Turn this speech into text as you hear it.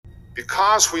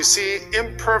Because we see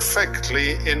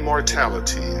imperfectly in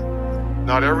mortality,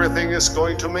 not everything is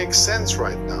going to make sense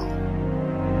right now.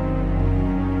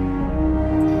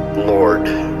 Lord,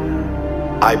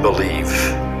 I believe.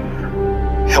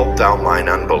 Help thou mine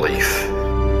unbelief.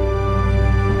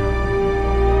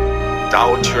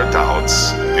 Doubt your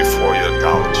doubts before you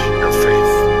doubt your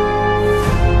faith.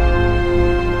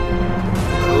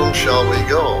 Whom shall we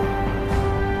go?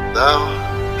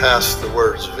 Thou hast the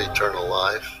words of eternal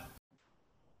life.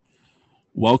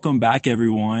 Welcome back,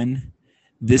 everyone.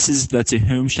 This is the To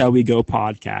Whom Shall We Go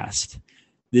podcast.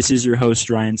 This is your host,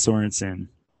 Ryan Sorensen.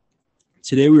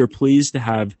 Today, we are pleased to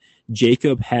have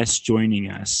Jacob Hess joining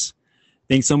us.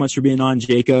 Thanks so much for being on,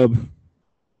 Jacob.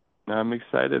 I'm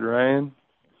excited, Ryan.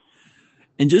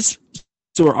 And just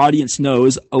so our audience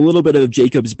knows, a little bit of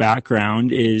Jacob's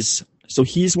background is, so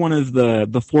he's one of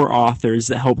the four authors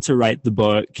that helped to write the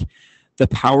book, The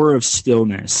Power of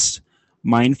Stillness,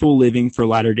 Mindful Living for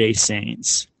Latter-day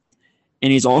Saints.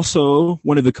 And he's also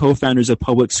one of the co-founders of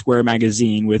Public Square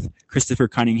Magazine with Christopher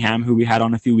Cunningham, who we had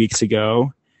on a few weeks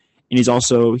ago. And he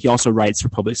also writes for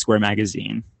Public Square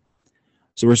Magazine.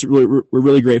 So we're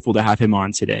really grateful to have him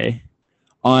on today.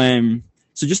 So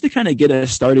just to kind of get us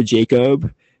started,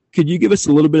 Jacob, could you give us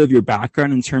a little bit of your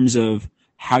background in terms of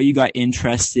how you got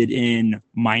interested in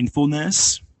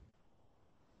mindfulness?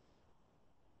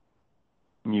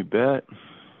 You bet.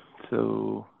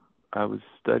 So I was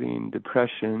studying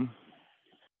depression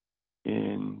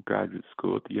in graduate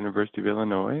school at the University of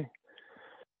Illinois.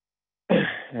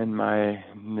 And my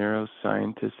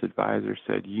neuroscientist advisor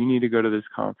said, you need to go to this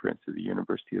conference at the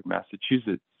University of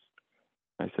Massachusetts.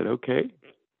 I said, okay.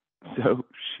 So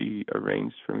she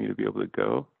arranged for me to be able to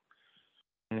go.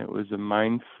 And it was a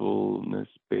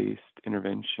mindfulness-based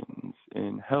interventions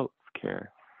in healthcare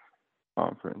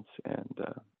conference. And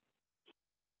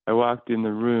I walked in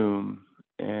the room,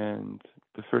 and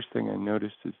the first thing I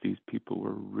noticed is these people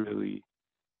were really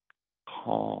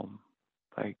calm,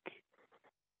 like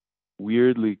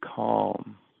weirdly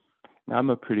calm. Now, I'm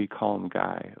a pretty calm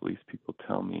guy. At least people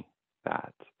tell me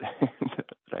that.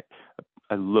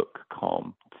 I look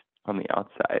calm on the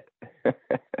outside.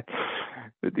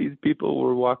 But these people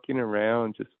were walking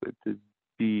around just with this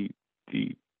deep,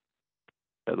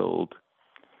 settled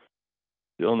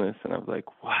stillness. And I was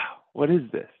like, wow, what is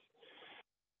this?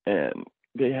 And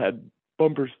they had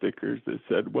bumper stickers that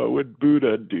said, what would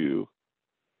Buddha do?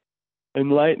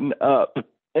 Enlighten up.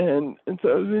 And so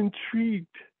I was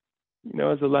intrigued. You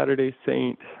know, as a Latter-day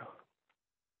Saint,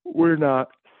 we're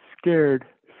not scared.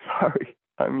 Sorry,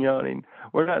 I'm yawning.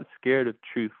 We're not scared of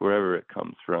truth wherever it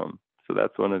comes from. So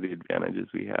that's one of the advantages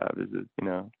we have, is it, you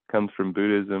know, comes from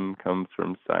Buddhism, comes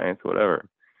from science, whatever.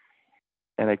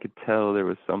 And I could tell there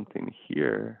was something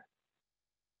here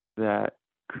that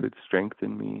could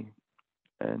strengthen me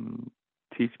and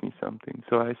teach me something.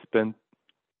 So I spent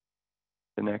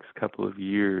the next couple of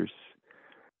years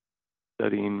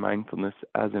studying mindfulness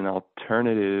as an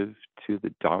alternative to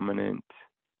the dominant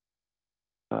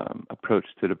approach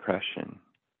to depression,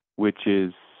 which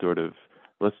is sort of,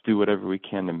 let's do whatever we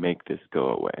can to make this go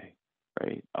away,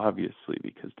 right? Obviously,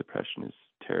 because depression is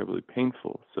terribly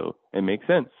painful. So it makes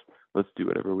sense. Let's do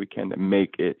whatever we can to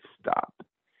make it stop.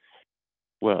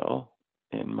 Well,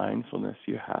 in mindfulness,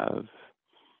 you have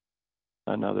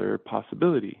another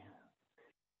possibility.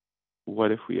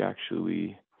 What if we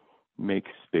actually make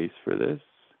space for this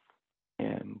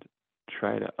and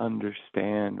try to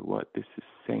understand what this is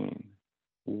saying?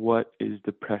 What is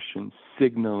depression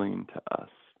signaling to us?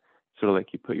 Sort of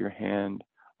like you put your hand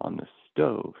on the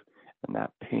stove and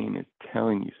that pain is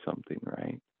telling you something,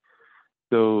 right?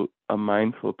 So a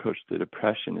mindful approach to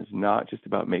depression is not just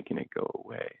about making it go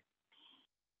away.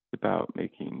 It's about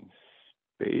making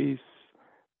space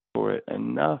for it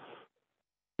enough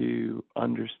to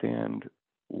understand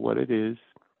what it is,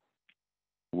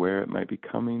 where it might be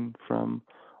coming from,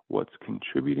 what's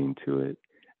contributing to it,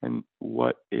 and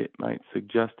what it might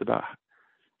suggest about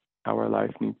how our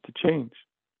life needs to change.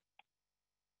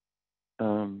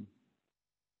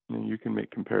 You can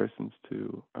make comparisons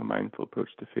to a mindful approach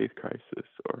to faith crisis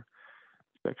or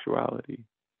sexuality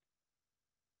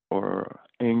or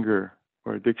anger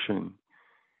or addiction.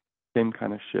 Same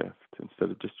kind of shift.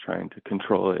 Instead of just trying to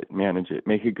control it, manage it,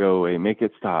 make it go away, make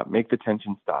it stop, make the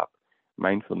tension stop.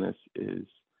 Mindfulness is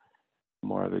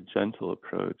more of a gentle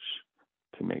approach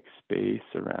to make space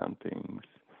around things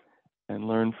and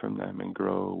learn from them and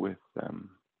grow with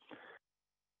them.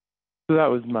 So that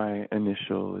was my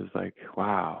initial, is like,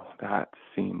 wow, that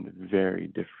seemed very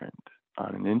different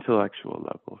on an intellectual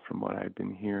level from what I'd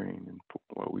been hearing and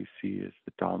what we see as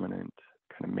the dominant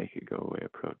kind of make it go away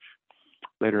approach.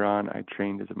 later on, I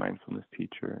trained as a mindfulness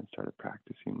teacher and started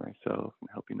practicing myself and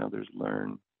helping others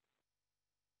learn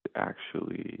to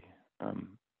actually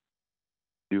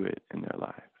do it in their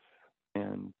lives.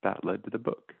 And that led to the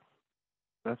book.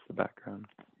 That's the background.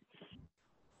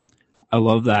 I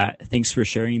love that. Thanks for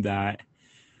sharing that.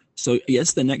 So I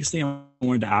guess the next thing I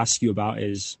wanted to ask you about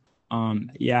is,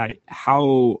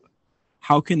 how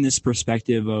can this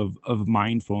perspective of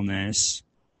mindfulness,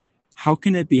 how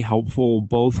can it be helpful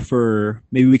both for,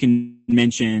 maybe we can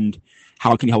mention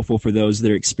how it can be helpful for those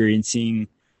that are experiencing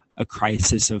a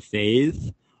crisis of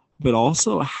faith, but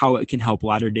also how it can help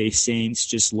Latter-day Saints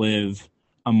just live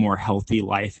a more healthy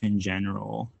life in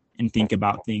general and think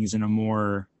about things in a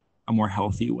more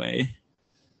healthy way.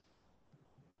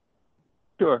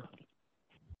 Sure.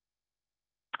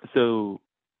 So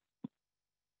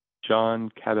Jon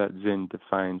Kabat-Zinn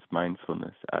defines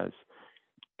mindfulness as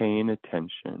paying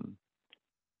attention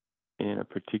in a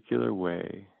particular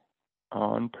way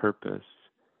on purpose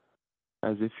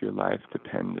as if your life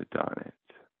depended on it.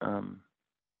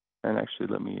 And actually,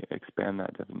 let me expand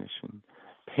that definition.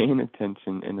 Paying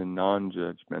attention in a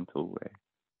non-judgmental way.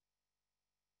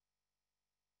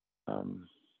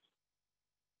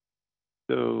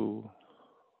 So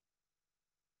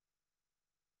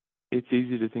it's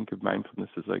easy to think of mindfulness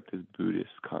as like this Buddhist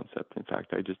concept. In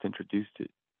fact, I just introduced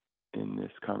it in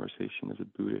this conversation as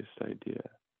a Buddhist idea.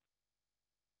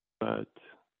 But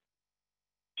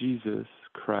Jesus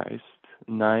Christ,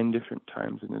 9 different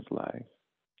times in his life,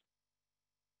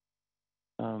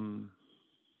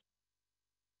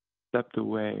 stepped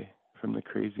away from the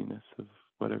craziness of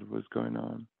whatever was going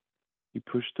on. He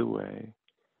pushed away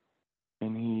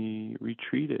and he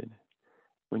retreated.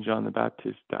 When John the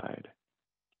Baptist died,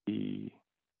 he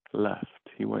left.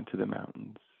 He went to the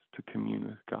mountains to commune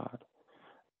with God.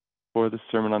 For the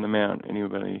Sermon on the Mount,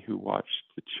 anybody who watched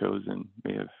The Chosen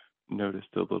may have noticed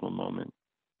a little moment.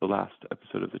 The last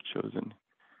episode of The Chosen,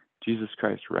 Jesus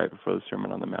Christ, right before the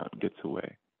Sermon on the Mount, gets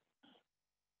away.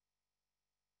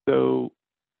 So,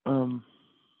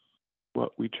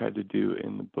 what we tried to do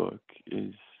in the book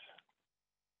is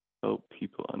help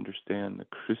people understand the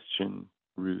Christian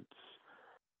roots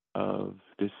of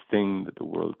this thing that the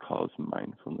world calls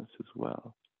mindfulness as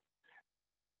well.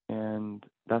 And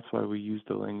that's why we use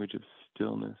the language of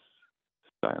stillness,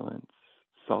 silence,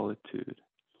 solitude,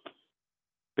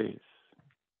 space.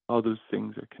 All those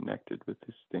things are connected with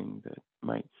this thing that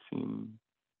might seem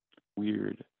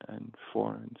weird and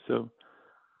foreign. So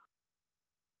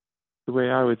the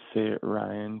way I would say it,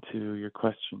 Ryan, to your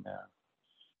question now,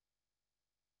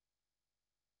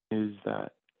 is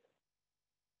that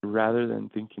rather than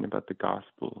thinking about the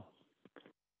gospel,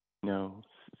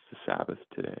 it's the Sabbath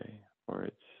today, or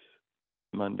it's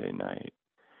Monday night,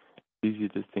 it's easy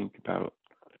to think about,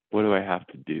 what do I have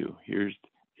to do?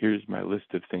 Here's my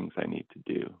list of things I need to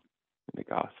do in the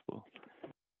gospel.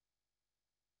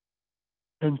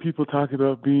 And people talk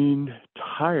about being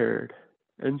tired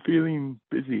and feeling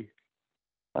busy.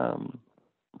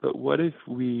 But what if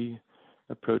we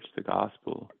approach the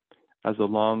gospel as a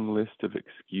long list of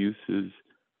excuses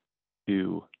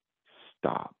to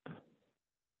stop,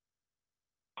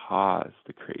 pause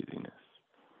the craziness,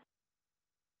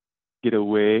 get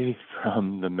away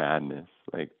from the madness,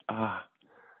 like,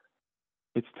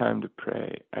 it's time to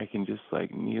pray. I can just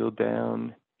kneel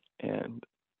down and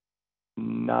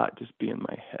not just be in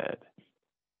my head,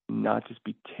 not just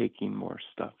be taking more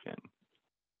stuff in.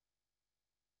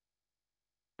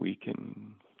 We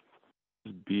can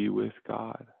just be with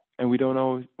God. And we don't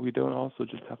also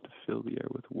just have to fill the air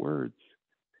with words.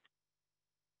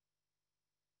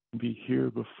 Be here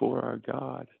before our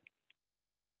God.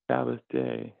 Sabbath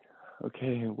day.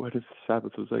 Okay, what if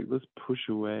Sabbath was like, let's push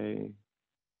away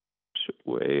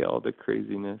all the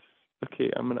craziness. Okay,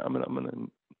 I'm gonna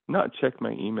not check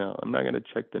my email. I'm not gonna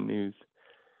check the news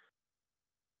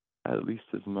at least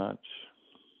as much.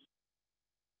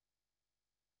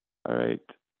 All right,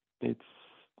 it's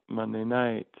Monday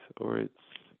night, or it's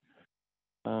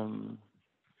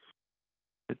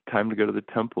time to go to the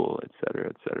temple, etc.,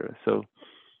 etc. So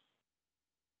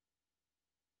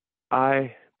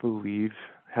I believe,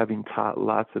 having taught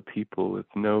lots of people with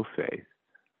no faith,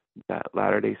 that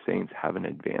Latter-day Saints have an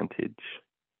advantage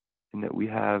in that we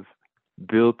have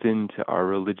built into our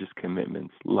religious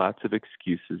commitments lots of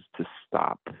excuses to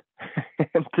stop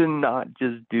and to not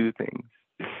just do things,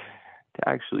 to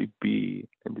actually be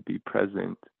and to be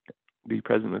present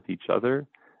with each other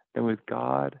and with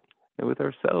God and with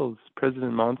ourselves.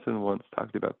 President Monson once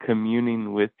talked about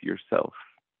communing with yourself.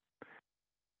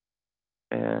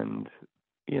 And,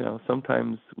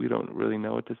 sometimes we don't really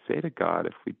know what to say to God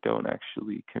if we don't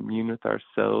actually commune with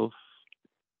ourselves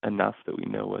enough that we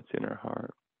know what's in our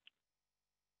heart.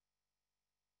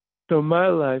 So my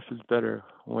life is better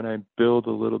when I build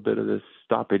a little bit of this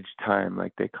stoppage time,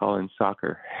 like they call in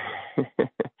soccer.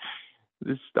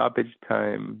 This stoppage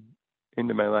time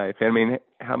into my life. I mean,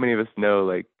 how many of us know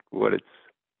like what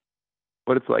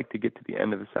it's like to get to the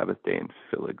end of a Sabbath day and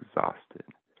feel exhausted?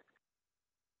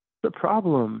 The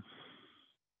problem,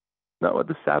 not what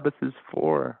the Sabbath is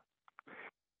for.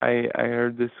 I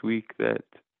heard this week that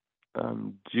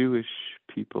Jewish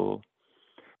people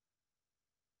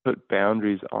put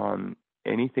boundaries on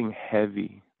anything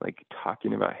heavy, like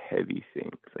talking about heavy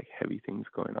things, like heavy things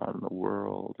going on in the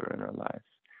world or in our lives.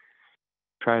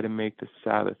 Try to make the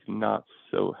Sabbath not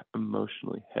so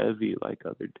emotionally heavy like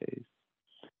other days.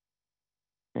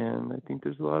 And I think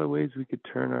there's a lot of ways we could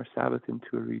turn our Sabbath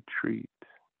into a retreat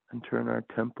and turn our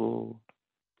temple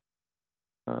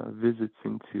visits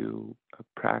into a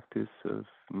practice of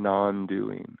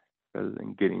non-doing rather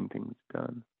than getting things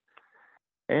done.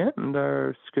 And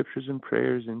our scriptures and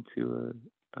prayers into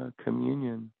a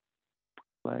communion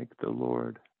like the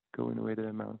Lord going away to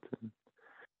the mountain.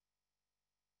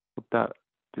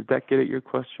 Did that get at your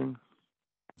question?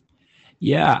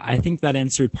 Yeah, I think that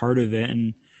answered part of it.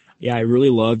 And yeah, I really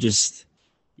love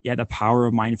the power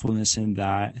of mindfulness in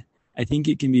that. I think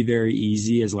it can be very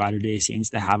easy as Latter-day Saints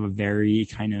to have a very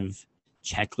kind of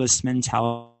checklist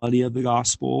mentality of the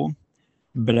gospel.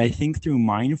 But I think through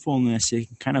mindfulness, it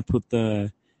can kind of put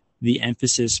the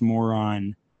emphasis more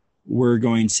on we're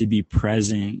going to be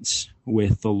present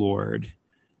with the Lord.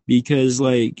 Because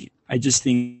like, I just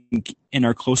think in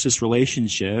our closest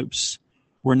relationships,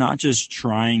 we're not just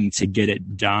trying to get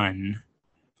it done.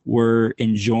 We're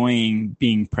enjoying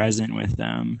being present with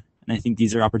them. And I think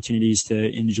these are opportunities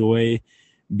to enjoy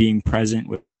being present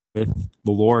with the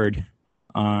Lord.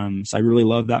 So I really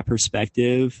love that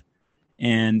perspective.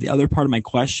 And the other part of my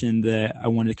question that I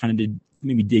wanted to kind of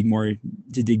maybe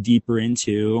dig deeper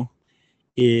into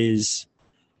is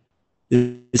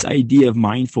this idea of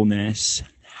mindfulness.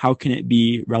 How can it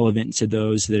be relevant to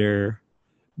those that are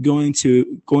going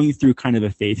through kind of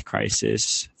a faith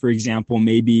crisis? For example,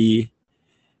 maybe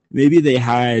they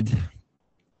had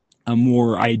a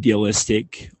more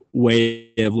idealistic way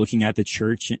of looking at the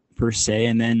church per se,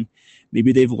 and then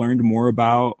maybe they've learned more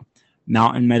about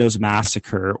Mountain Meadows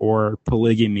Massacre or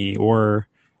polygamy or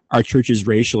our church's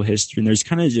racial history, and there's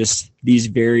kind of just these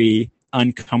very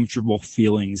uncomfortable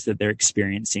feelings that they're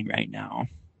experiencing right now.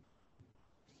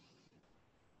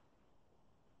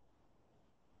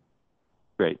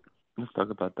 Great. Let's talk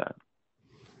about that.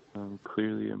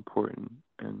 Clearly important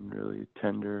and really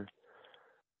tender,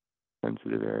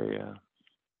 sensitive area.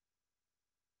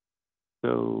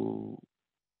 So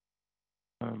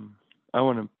I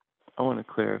want to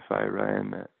clarify,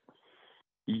 Ryan, that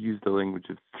you use the language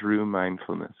of through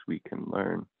mindfulness we can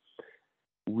learn.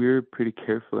 We're pretty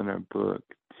careful in our book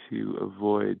to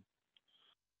avoid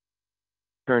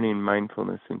turning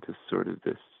mindfulness into sort of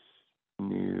this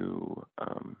new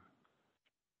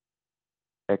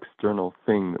external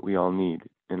thing that we all need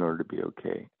in order to be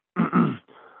okay.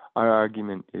 Our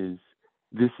argument is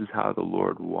this is how the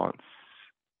Lord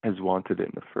has wanted it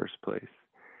in the first place.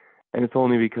 And it's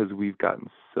only because we've gotten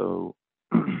so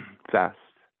fast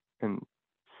and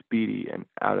speedy and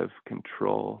out of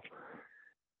control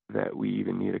that we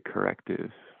even need a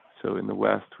corrective. So in the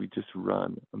West, we just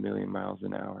run 1,000,000 miles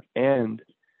an hour. And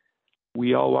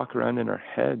we all walk around in our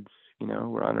heads,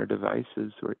 we're on our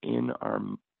devices, we're in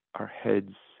our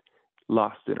heads,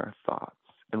 lost in our thoughts.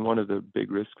 And one of the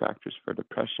big risk factors for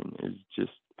depression is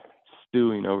just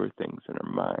stewing over things in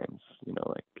our minds,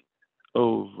 like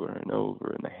over and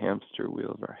over in the hamster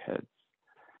wheel of our heads.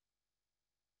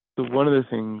 So one of the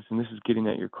things, and this is getting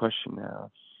at your question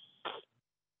now,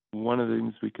 one of the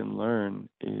things we can learn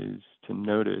is to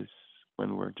notice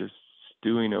when we're just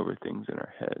stewing over things in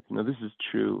our heads. This is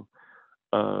true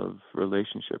of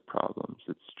relationship problems.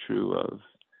 It's true of,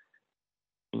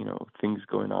 things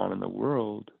going on in the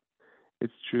world.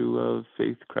 It's true of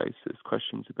faith crisis,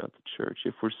 questions about the church.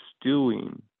 If we're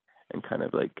stewing and kind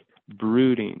of like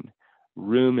brooding,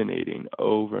 ruminating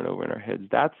over and over in our heads,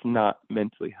 that's not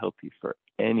mentally healthy for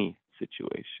any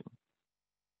situation.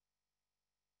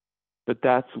 But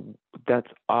that's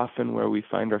often where we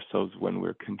find ourselves when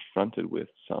we're confronted with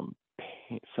some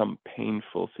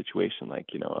painful situation, like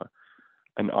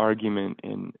an argument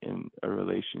in a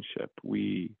relationship.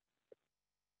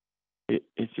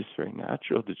 It's just very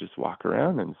natural to just walk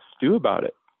around and stew about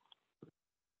it.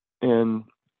 And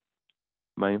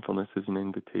mindfulness is an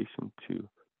invitation to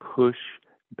push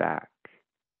back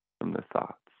from the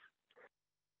thoughts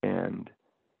and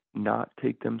not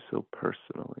take them so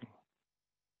personally.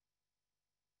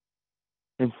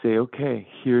 and say, okay,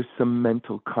 here's some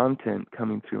mental content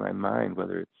coming through my mind,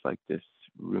 whether it's like this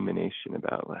rumination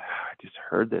about, I just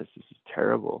heard this is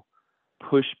terrible.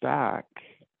 Push back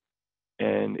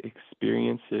and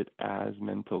experience it as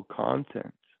mental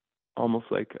content, almost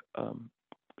like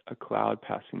a cloud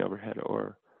passing overhead,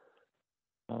 or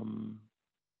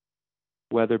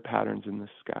weather patterns in the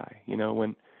sky. You know,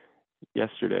 when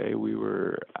yesterday we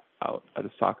were out at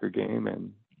a soccer game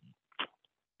and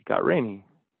it got rainy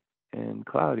and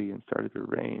cloudy and started to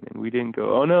rain, and we didn't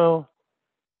go, oh no,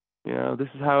 you know, this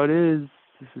is how it is,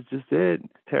 this is just it,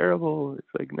 it's terrible. It's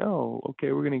like, no,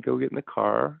 okay, we're going to go get in the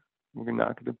car, we're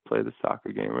not going to play the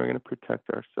soccer game, we're going to protect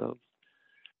ourselves.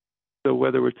 So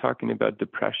whether we're talking about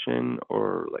depression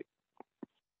or like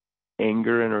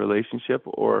anger in a relationship,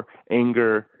 or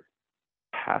anger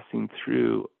passing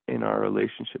through in our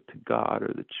relationship to God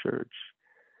or the church,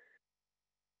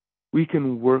 we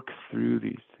can work through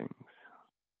these things.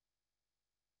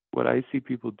 What I see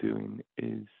people doing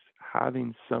is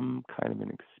having some kind of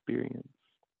an experience,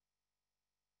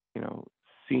 you know,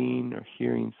 seeing or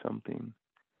hearing something,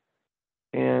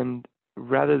 and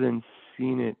rather than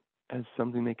seeing it as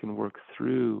something they can work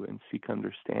through and seek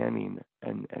understanding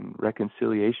and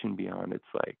reconciliation beyond, it's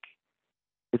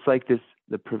like this,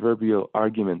 the proverbial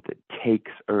argument that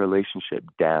takes a relationship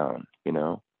down, you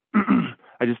know.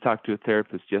 I just talked to a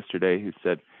therapist yesterday who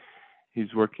said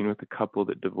he's working with a couple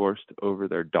that divorced over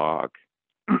their dog.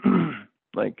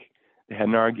 Like, they had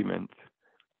an argument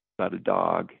about a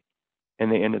dog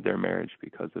and they ended their marriage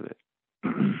because of it.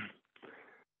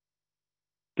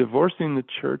 Divorcing the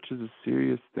church is a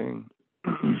serious thing.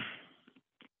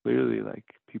 Clearly, like,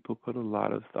 people put a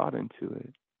lot of thought into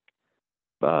it.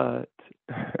 But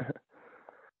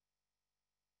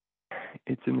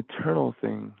it's an eternal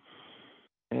thing.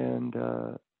 And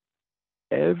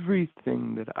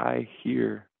everything that I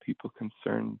hear people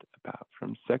concerned about,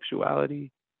 from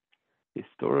sexuality,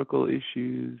 historical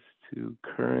issues, to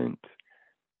current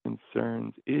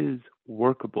concerns, is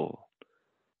workable.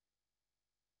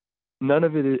 None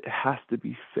of it has to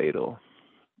be fatal.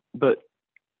 But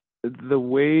the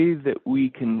way that we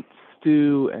can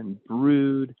stew and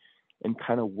brood and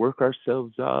kind of work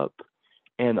ourselves up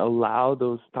and allow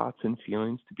those thoughts and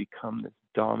feelings to become this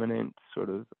dominant, sort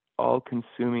of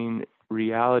all-consuming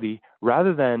reality,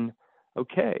 rather than,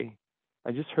 okay,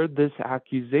 I just heard this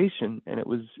accusation, and it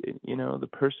was, you know, the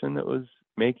person that was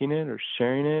making it or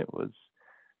sharing it was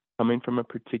coming from a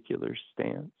particular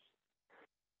stance.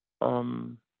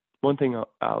 One thing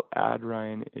I'll add,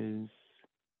 Ryan, is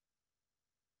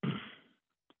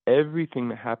everything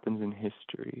that happens in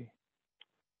history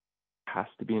has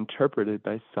to be interpreted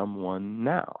by someone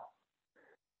now.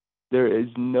 There is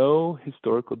no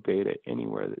historical data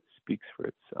anywhere that speaks for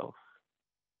itself.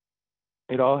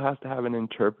 It all has to have an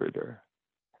interpreter.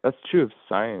 That's true of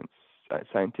science,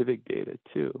 scientific data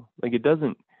too. Like, it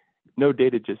doesn't, no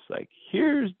data just like,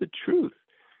 here's the truth.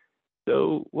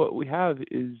 So what we have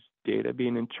is data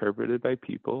being interpreted by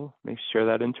people. They share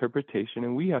that interpretation,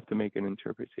 and we have to make an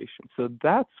interpretation. So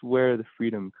that's where the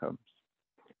freedom comes.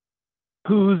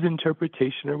 Whose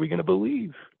interpretation are we going to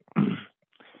believe?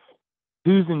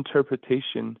 Whose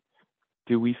interpretation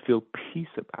do we feel peace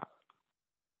about?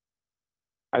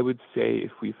 I would say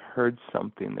if we've heard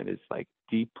something that is like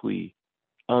deeply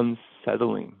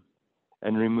unsettling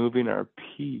and removing our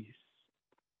peace,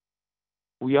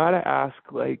 we ought to ask,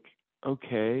 like,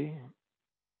 okay,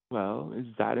 well, is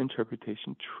that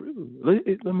interpretation true?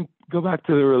 Let me go back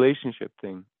to the relationship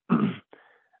thing.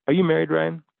 Are you married,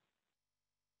 Ryan?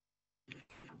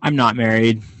 I'm not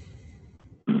married.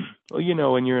 Well, you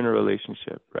know, when you're in a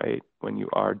relationship, right? When you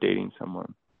are dating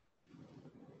someone,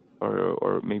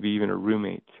 or maybe even a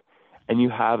roommate, and you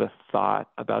have a thought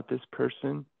about this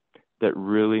person that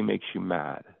really makes you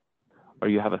mad, or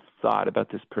you have a thought about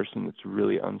this person that's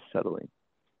really unsettling.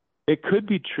 It could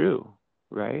be true,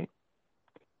 right?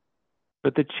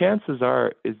 But the chances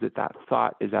are is that that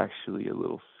thought is actually a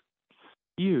little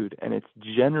skewed, and it's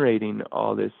generating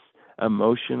all this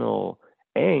emotional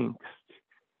angst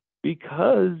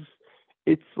because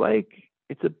it's like,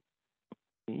 it's a,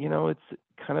 you know, it's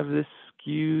kind of this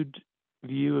skewed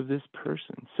view of this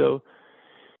person. So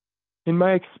in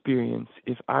my experience,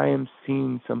 if I am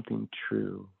seeing something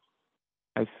true,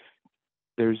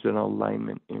 there's an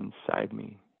alignment inside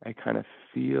me. I kind of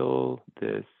feel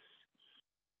this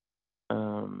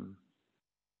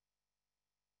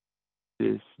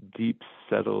this deep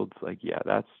settled, like, yeah,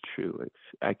 that's true.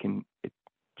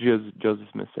 Joseph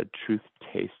Smith said, truth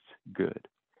tastes good.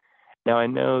 Now, I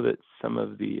know that some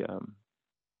of the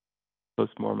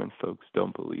post-Mormon folks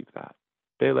don't believe that.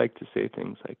 They like to say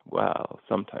things like, well,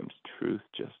 sometimes truth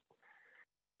just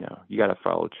you got to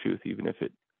follow truth, even if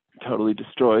it totally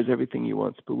destroys everything you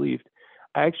once believed.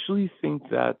 I actually think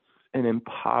that's an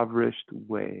impoverished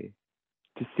way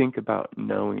to think about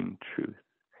knowing truth.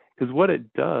 Because what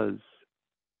it does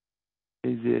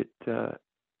is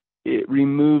it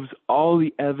removes all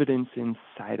the evidence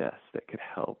inside us that could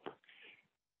help.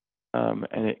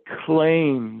 And it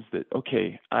claims that,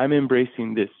 okay, I'm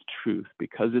embracing this truth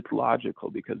because it's logical,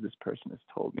 because this person has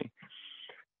told me.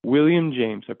 William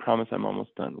James, I promise I'm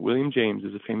almost done. William James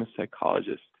is a famous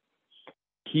psychologist.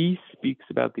 He speaks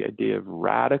about the idea of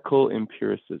radical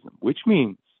empiricism, which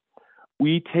means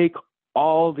we take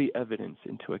all the evidence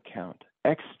into account,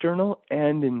 external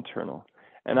and internal.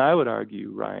 And I would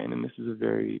argue, Ryan, and this is a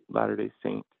very Latter-day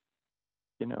Saint,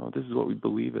 this is what we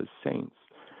believe as saints,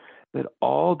 that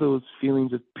all those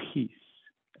feelings of peace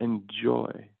and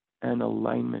joy and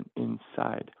alignment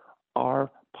inside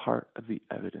are part of the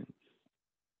evidence.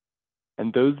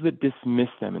 And those that dismiss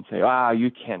them and say,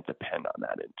 you can't depend on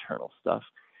that internal stuff,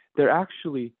 they're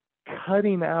actually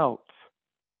cutting out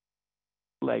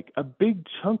like a big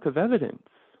chunk of evidence,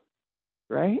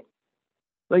 right?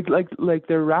 Like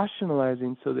they're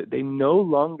rationalizing so that they no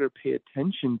longer pay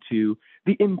attention to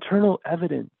the internal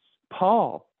evidence.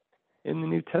 Paul in the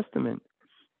New Testament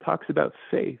talks about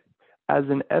faith as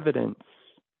an evidence,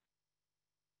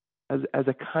 as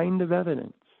a kind of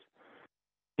evidence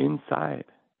inside.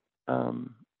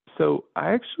 So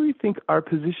I actually think our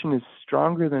position is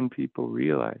stronger than people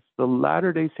realize. The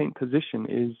Latter-day Saint position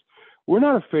is we're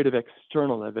not afraid of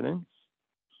external evidence,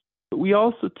 but we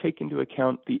also take into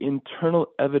account the internal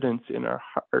evidence in our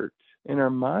heart, in our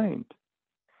mind,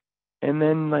 and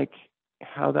then like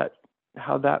how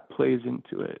that plays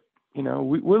into it.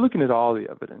 We're looking at all the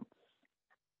evidence.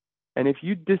 And if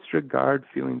you disregard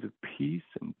feelings of peace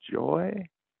and joy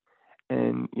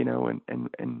and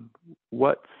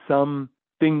what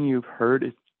something you've heard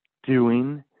is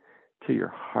doing to your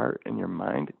heart and your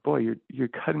mind, boy, you're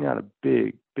cutting out a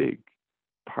big, big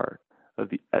part of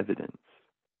the evidence.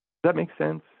 Does that make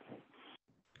sense?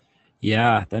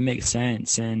 Yeah, that makes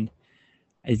sense. And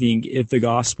I think if the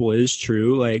gospel is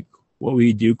true, like what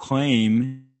we do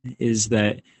claim is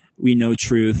that we know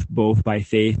truth both by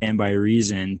faith and by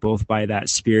reason, both by that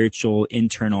spiritual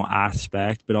internal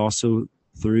aspect, but also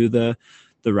through the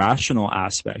rational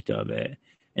aspect of it.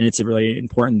 And it's really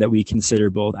important that we consider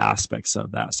both aspects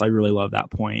of that. So I really love that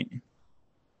point.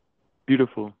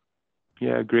 Beautiful.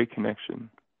 Yeah, great connection.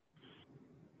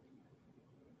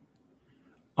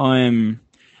 And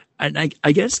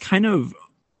I guess kind of,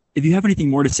 if you have anything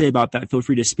more to say about that, feel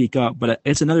free to speak up. But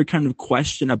it's another kind of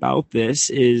question about this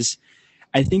is,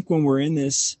 I think when we're in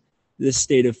this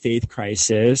state of faith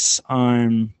crisis,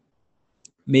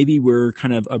 maybe we're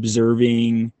kind of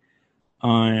observing,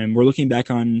 we're looking back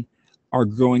on our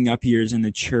growing up years in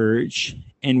the church,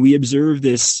 and we observe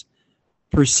this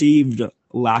perceived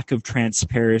lack of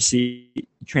transparency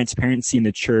in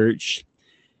the church,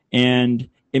 and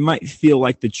it might feel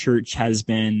like the church has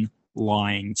been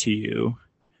lying to you.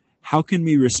 How can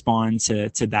we respond to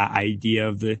that idea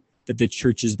of that the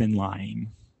church has been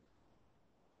lying?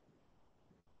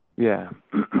 Yeah,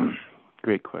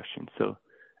 great question. So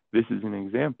this is an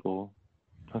example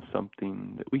of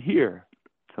something that we hear,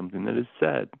 something that is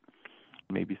said.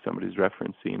 Maybe somebody's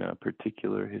referencing a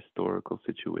particular historical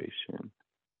situation,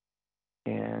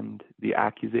 and the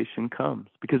accusation comes,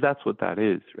 because that's what that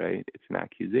is, right? It's an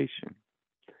accusation.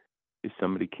 If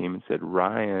somebody came and said,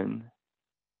 Ryan,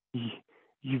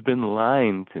 you've been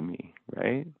lying to me,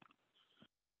 right?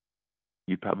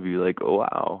 You'd probably be like, oh,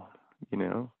 wow,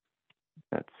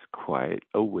 that's quite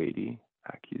a weighty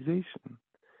accusation.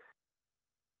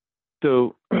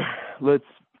 So let's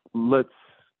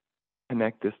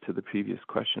connect this to the previous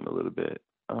question a little bit.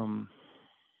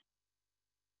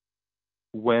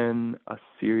 When a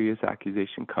serious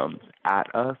accusation comes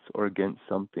at us or against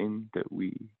something that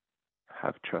we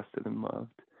have trusted and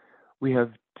loved, we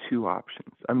have two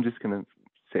options. I'm just going to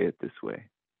say it this way.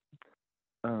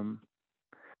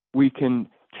 We can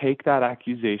take that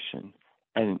accusation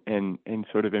and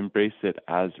sort of embrace it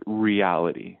as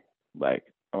reality. Like,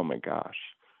 oh my gosh,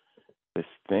 this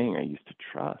thing I used to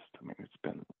trust, it's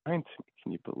been lying to me.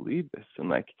 Can you believe this? And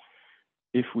like,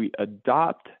 if we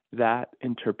adopt that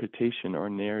interpretation or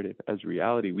narrative as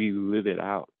reality, we live it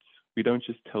out. We don't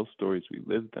just tell stories, we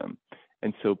live them.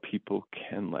 And so people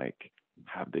can like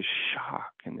have this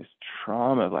shock and this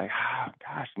trauma of like,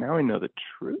 gosh, now I know the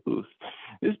truth.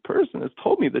 This person has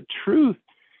told me the truth.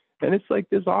 And it's like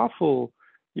this awful,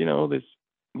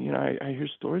 I hear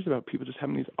stories about people just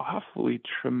having these awfully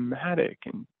traumatic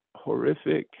and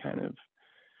horrific kind of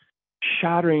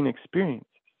shattering experiences.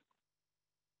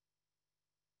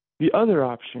 The other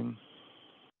option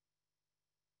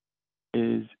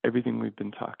is everything we've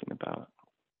been talking about.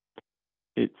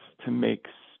 It's to make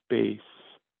space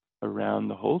around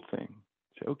the whole thing.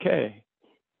 Say, okay,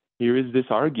 here is this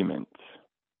argument.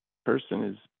 Person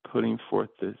is putting forth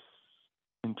this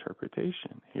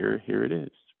interpretation. Here it is,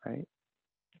 right?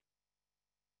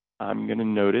 I'm going to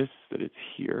notice that it's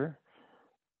here.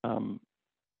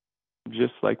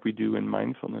 Just like we do in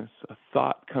mindfulness, a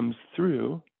thought comes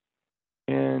through,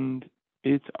 and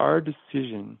it's our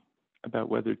decision about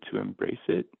whether to embrace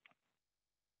it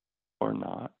or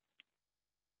not.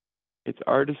 It's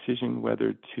our decision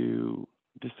whether to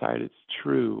decide it's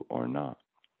true or not.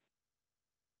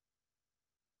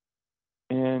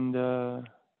 And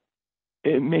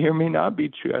it may or may not be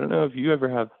true. I don't know if you ever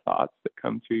have thoughts that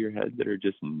come through your head that are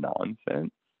just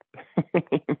nonsense.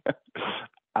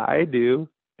 I do.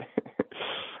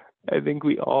 I think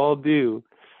we all do.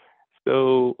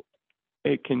 So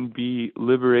it can be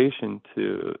liberation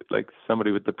to, like,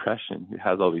 somebody with depression who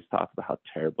has all these thoughts about how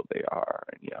terrible they are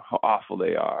and, how awful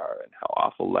they are and how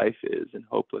awful life is and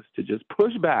hopeless, to just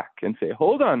push back and say,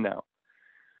 hold on now.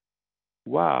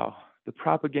 Wow, the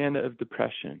propaganda of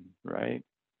depression, right?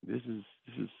 This is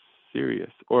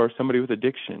serious. Or somebody with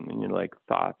addiction, and you're like,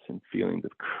 thoughts and feelings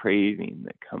of craving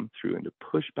that come through, and to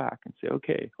push back and say,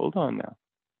 okay, hold on now.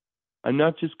 I'm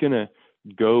not just going to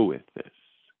go with this.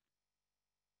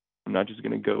 I'm not just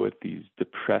going to go with these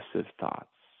depressive thoughts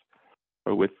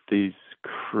or with these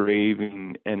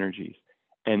craving energies.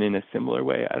 And in a similar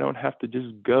way, I don't have to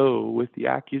just go with the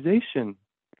accusation.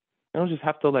 I don't just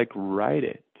have to write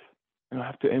it. I don't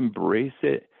have to embrace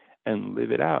it and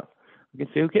live it out. I can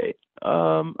say, okay,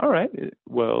 all right,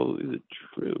 well, is it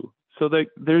true? So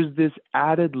there's this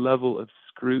added level of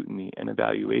scrutiny and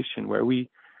evaluation where okay,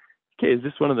 is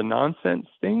this one of the nonsense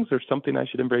things or something I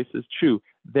should embrace as true?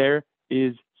 There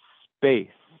is space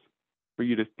for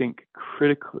you to think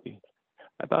critically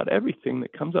about everything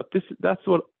that comes up. That's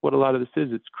what a lot of this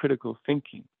is. It's critical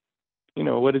thinking.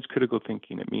 What is critical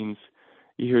thinking? It means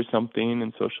you hear something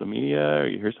in social media, or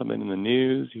you hear something in the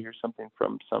news, you hear something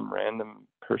from some random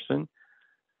person,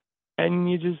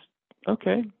 and you just,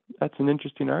 okay, that's an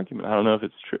interesting argument. I don't know if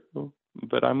it's true,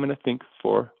 but I'm going to think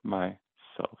for myself.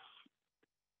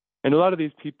 And a lot of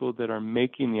these people that are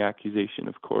making the accusation,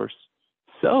 of course,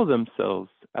 sell themselves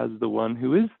as the one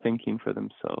who is thinking for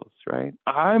themselves, right?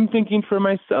 I'm thinking for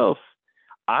myself.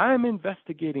 I'm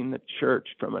investigating the church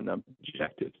from an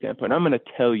objective standpoint. I'm going to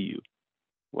tell you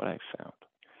what I found.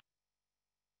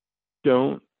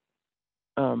 Don't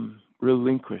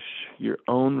relinquish your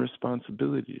own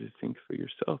responsibility to think for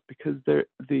yourself, because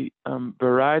the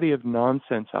variety of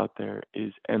nonsense out there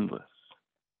is endless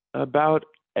about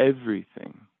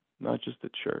everything, not just the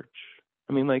church.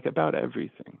 I mean, about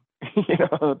everything,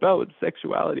 about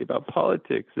sexuality, about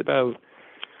politics, about,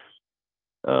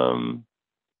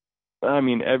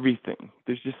 everything.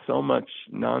 There's just so much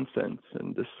nonsense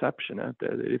and deception out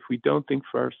there that if we don't think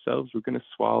for ourselves, we're going to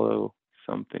swallow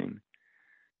something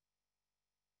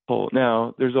whole.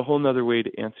 Now, there's a whole nother way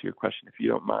to answer your question, if you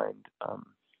don't mind.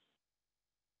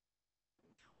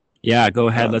 Yeah, go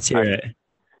ahead. Let's hear it.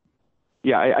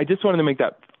 Yeah, I just wanted to make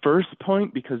that first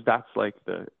point because that's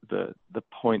the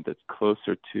point that's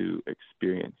closer to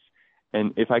experience.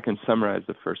 And if I can summarize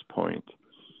the first point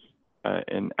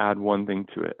and add one thing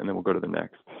to it, and then we'll go to the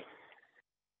next.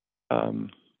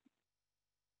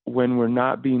 When we're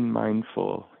not being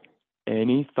mindful,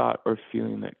 any thought or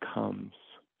feeling that comes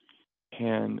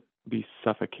can be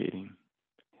suffocating,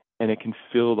 and it can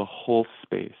fill the whole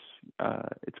space.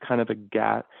 It's kind of a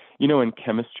gas. In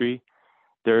chemistry,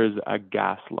 there's a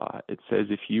gas law. It says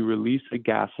if you release a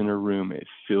gas in a room, it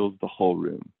fills the whole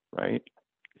room, right?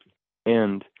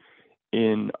 And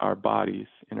in our bodies,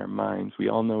 in our minds, we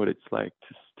all know what it's like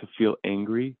to feel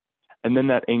angry, and then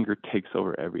that anger takes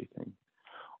over everything.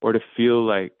 Or to feel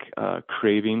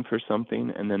craving for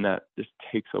something, and then that just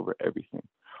takes over everything.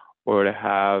 Or to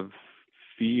have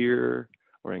fear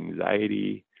or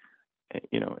anxiety,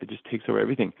 it just takes over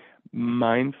everything.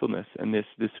 Mindfulness and this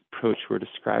approach we're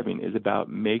describing is about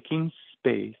making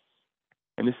space,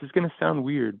 and this is going to sound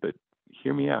weird, but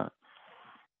hear me out.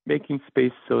 Making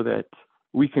space so that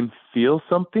we can feel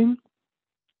something,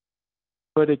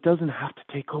 but it doesn't have to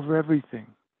take over everything.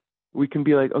 We can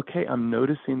be like, okay, I'm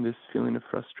noticing this feeling of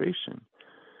frustration.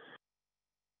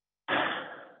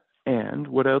 And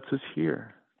what else is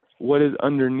here? What is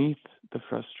underneath the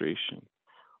frustration?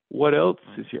 What else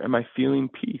is here? Am I feeling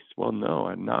peace? Well, no,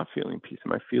 I'm not feeling peace.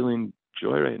 Am I feeling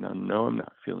joy right now? No, I'm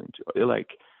not feeling joy.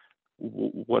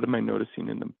 What am I noticing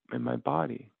in my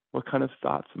body? What kind of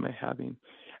thoughts am I having?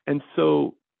 And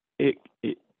so it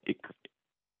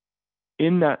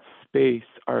in that space,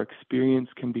 our experience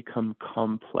can become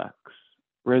complex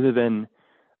rather than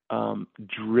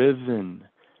driven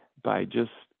by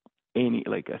just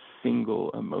like a single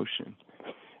emotion.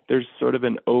 There's sort of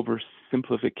an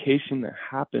oversimplification that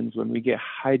happens when we get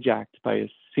hijacked by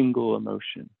a single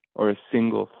emotion or a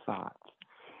single thought.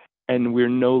 And we're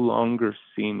no longer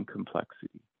seeing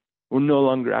complexity. We're no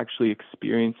longer actually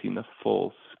experiencing the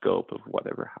full scope of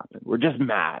whatever happened. We're just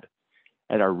mad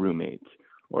at our roommates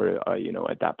or,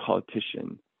 at that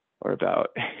politician or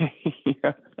about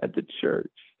at the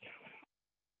church.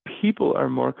 People are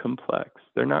more complex.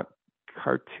 They're not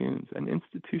cartoons, and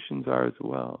institutions are as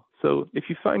well. So if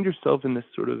you find yourself in this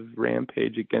sort of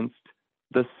rampage against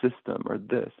the system or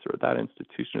this or that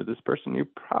institution or this person, you're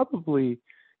probably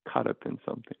caught up in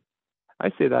something. I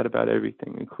say that about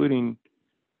everything, including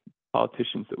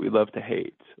politicians that we love to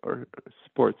hate or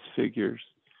sports figures.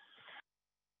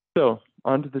 So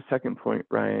on to the second point,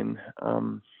 Ryan.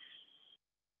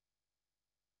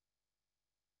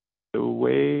 The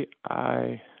way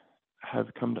I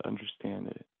have come to understand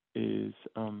it is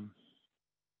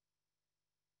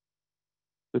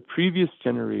the previous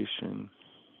generation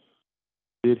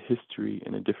did history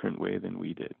in a different way than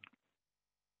we did.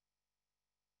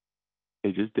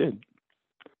 They just did.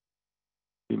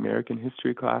 The American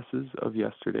history classes of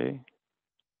yesterday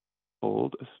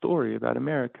told a story about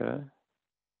America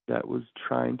that was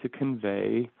trying to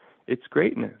convey its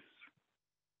greatness.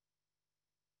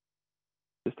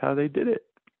 Just how they did it.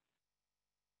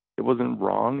 It wasn't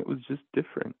wrong, it was just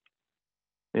different.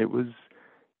 It was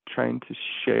trying to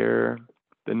share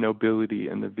the nobility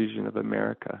and the vision of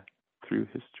America through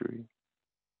history.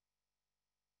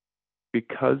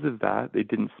 Because of that, they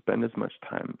didn't spend as much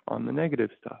time on the negative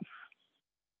stuff.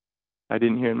 I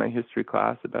didn't hear in my history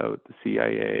class about the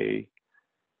CIA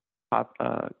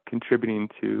contributing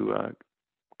to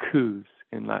coups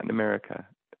in Latin America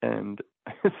and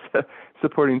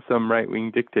supporting some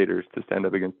right-wing dictators to stand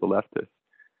up against the leftists.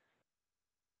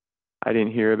 I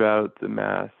didn't hear about the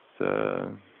mass,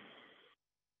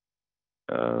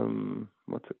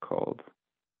 what's it called?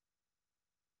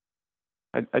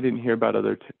 I didn't hear about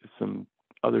some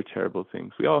other terrible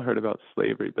things. We all heard about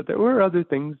slavery, but there were other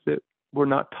things that were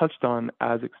not touched on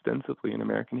as extensively in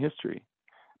American history.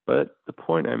 But the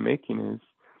point I'm making is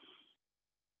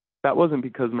that wasn't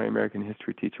because my American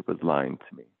history teacher was lying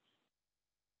to me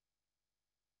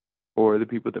or the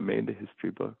people that made the history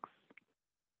books.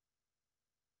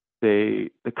 The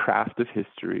craft of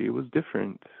history was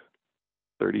different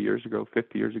 30 years ago,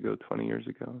 50 years ago, 20 years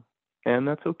ago. And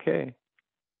that's okay.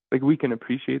 Like, we can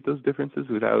appreciate those differences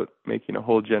without making a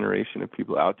whole generation of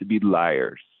people out to be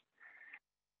liars.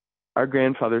 Our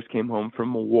grandfathers came home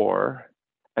from a war,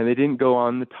 and they didn't go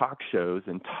on the talk shows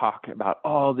and talk about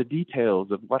all the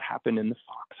details of what happened in the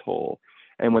foxhole,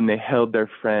 and when they held their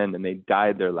friend and they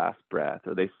died their last breath,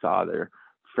 or they saw their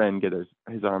friend get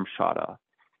his arm shot off.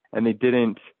 And they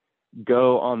didn't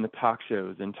go on the talk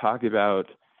shows and talk about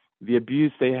the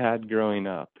abuse they had growing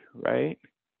up, right?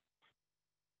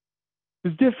 It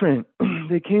was different.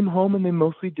 They came home and they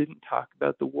mostly didn't talk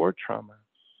about the war trauma.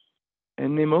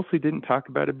 And they mostly didn't talk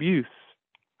about abuse.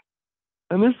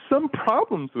 And there's some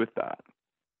problems with that.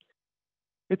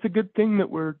 It's a good thing that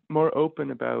we're more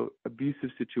open about abusive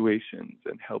situations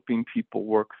and helping people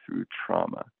work through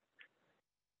trauma.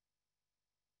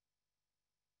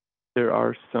 There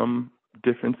are some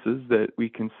differences that we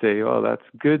can say, oh, that's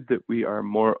good that we are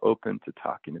more open to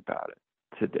talking about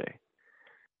it today.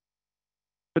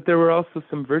 But there were also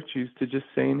some virtues to just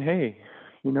saying, hey,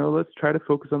 let's try to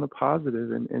focus on the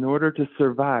positive. And in order to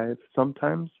survive,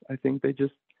 sometimes I think they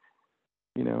just,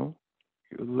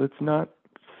 let's not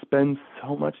spend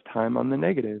so much time on the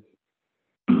negative.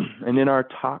 And in our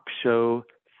talk show,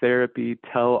 therapy,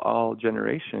 tell-all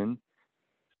generation,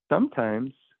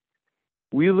 sometimes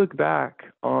we look back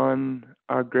on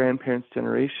our grandparents'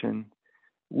 generation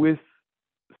with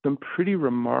some pretty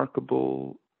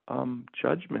remarkable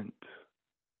judgment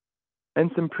and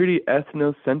some pretty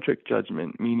ethnocentric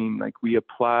judgment, meaning like we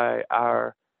apply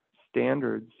our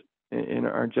standards in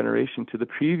our generation to the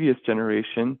previous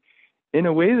generation in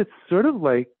a way that's sort of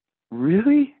like,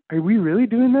 really? Are we really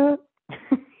doing that?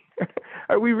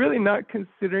 Are we really not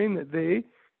considering that they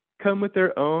come with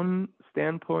their own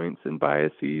standpoints and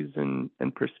biases and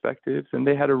perspectives, and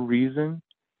they had a reason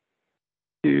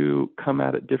to come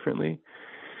at it differently?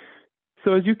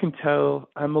 So as you can tell,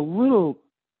 I'm a little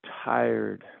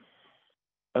tired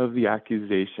of the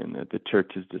accusation that the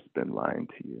church has just been lying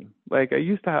to you. Like, I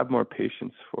used to have more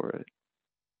patience for it.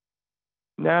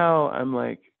 Now I'm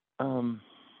like,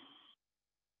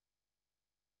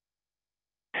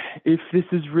 if this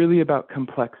is really about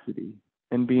complexity,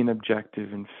 and being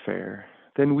objective and fair,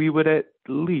 then we would at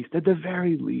the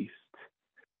very least,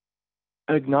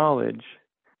 acknowledge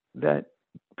that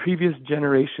previous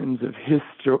generations of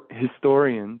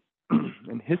historians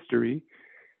and history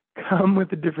come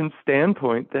with a different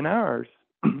standpoint than ours.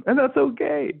 And that's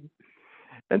okay.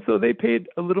 And so they paid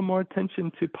a little more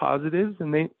attention to positives,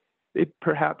 and they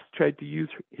perhaps tried to use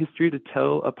history to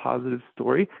tell a positive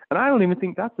story. And I don't even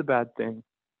think that's a bad thing.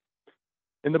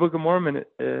 In the Book of Mormon,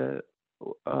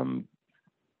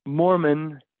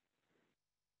 Mormon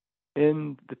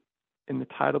in the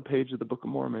title page of the Book of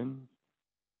Mormon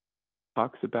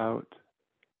talks about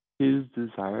his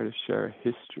desire to share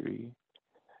history,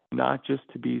 not just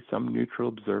to be some neutral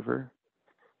observer,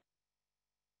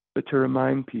 but to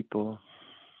remind people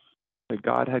that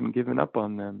God hadn't given up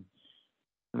on them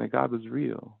and that God was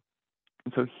real.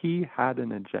 And so he had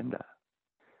an agenda.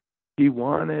 He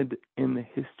wanted in the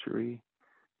history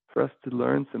for us to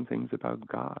learn some things about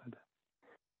God.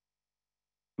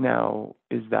 Now,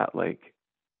 is that like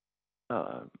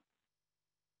a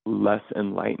less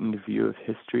enlightened view of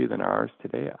history than ours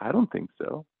today? I don't think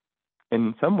so. And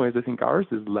in some ways, I think ours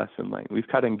is less enlightened. We've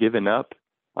kind of given up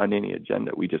on any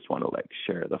agenda. We just want to like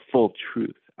share the full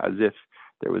truth as if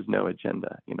there was no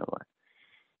agenda, you know.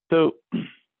 So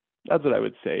that's what I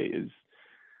would say is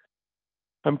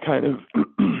I'm kind of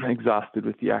exhausted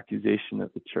with the accusation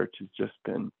that the church has just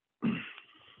been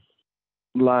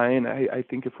lying. I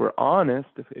think if we're honest,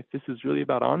 if this is really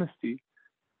about honesty,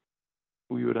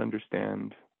 we would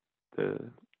understand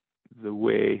the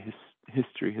way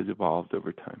history has evolved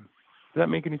over time. Does that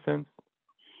make any sense?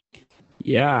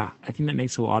 Yeah, I think that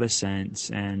makes a lot of sense.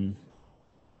 And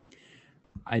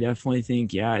I definitely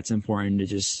think, it's important to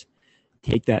just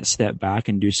take that step back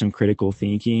and do some critical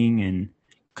thinking. And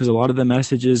because a lot of the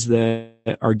messages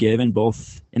that are given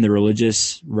both in the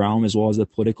religious realm as well as the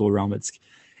political realm,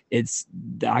 it's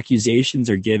the accusations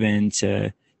are given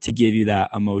to give you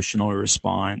that emotional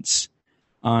response.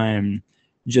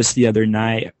 Just the other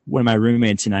night, one of my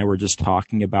roommates and I were just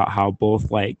talking about how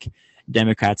both like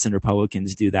Democrats and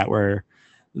Republicans do that, where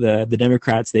the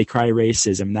Democrats, they cry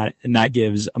racism, and that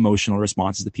gives emotional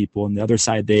responses to people. And the other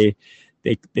side, they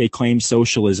claim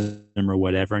socialism or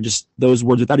whatever. And just those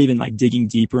words, without even like digging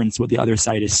deeper into what the other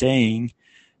side is saying,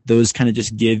 those kind of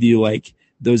just give you like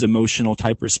those emotional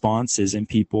type responses, and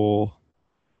people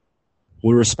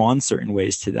will respond certain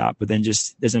ways to that. But then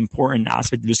just there's an important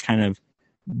aspect of just kind of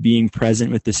being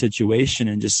present with the situation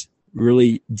and just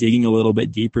really digging a little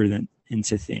bit deeper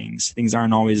into things. Things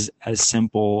aren't always as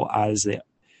simple as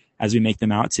we make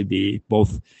them out to be,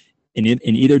 both in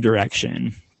either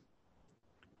direction.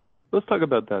 Let's talk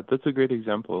about that. That's a great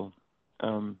example,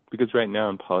 because right now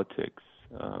in politics,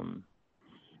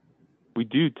 we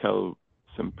do tell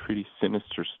some pretty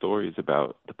sinister stories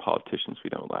about the politicians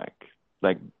we don't like.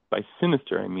 Like, by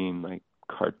sinister, I mean like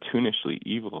cartoonishly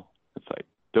evil. It's like,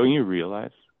 don't you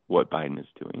realize what Biden is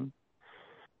doing?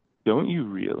 Don't you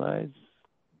realize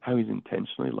how he's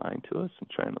intentionally lying to us and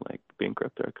trying to like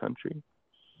bankrupt our country?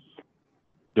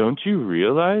 Don't you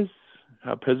realize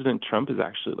how President Trump is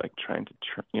actually like trying to,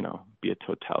 be a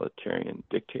totalitarian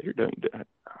dictator?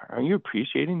 Aren't you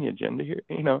appreciating the agenda here?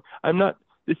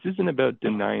 This isn't about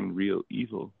denying real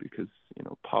evil, because,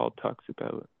 Paul talks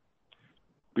about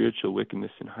spiritual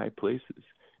wickedness in high places.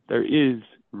 There is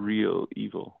real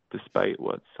evil, despite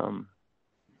what some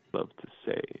love to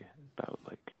say about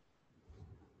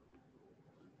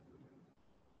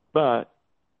But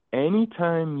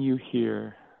anytime you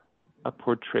hear a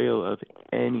portrayal of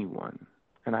anyone,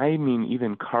 and I mean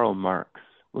even Karl Marx,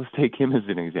 let's take him as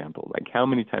an example. Like, how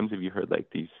many times have you heard like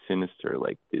these sinister,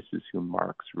 like, this is who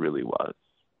Marx really was?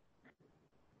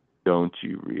 Don't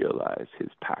you realize his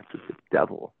pact with the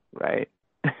devil, right?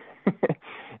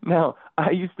 Now,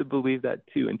 I used to believe that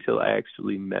too until I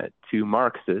actually met two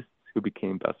Marxists who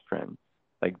became best friends.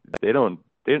 Like, they're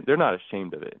not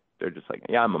ashamed of it. They're just like,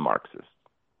 yeah, I'm a Marxist.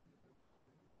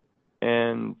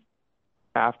 And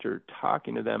after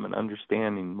talking to them and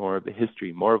understanding more of the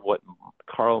history, more of what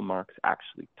Karl Marx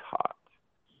actually taught,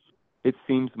 it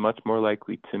seems much more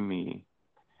likely to me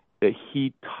that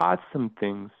he taught some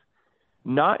things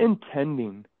not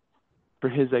intending for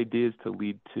his ideas to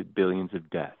lead to billions of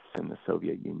deaths in the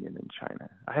Soviet Union and China.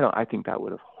 I think that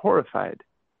would have horrified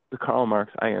the Karl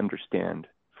Marx I understand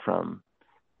from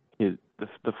the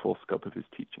full scope of his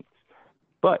teachings.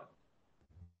 But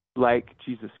like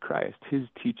Jesus Christ, his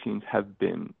teachings have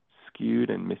been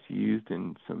skewed and misused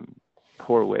in some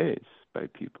poor ways by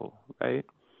people, right?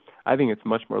 I think it's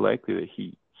much more likely that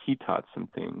he taught some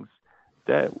things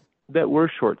that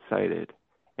were short-sighted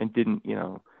and didn't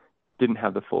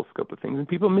have the full scope of things, and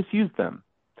people misused them.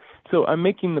 So I'm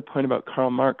making the point about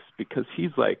Karl Marx because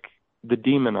he's like the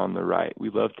demon on the right. We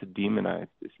love to demonize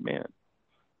this man.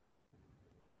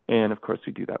 And of course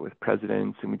we do that with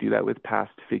presidents, and we do that with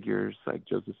past figures like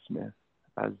Joseph Smith,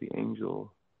 as the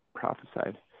angel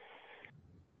prophesied.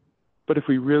 But if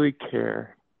we really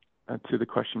care, to the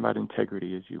question about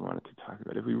integrity, as you wanted to talk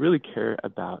about, if we really care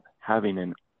about having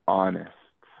an honest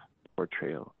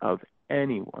portrayal of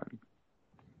anyone,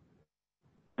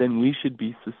 then we should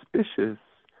be suspicious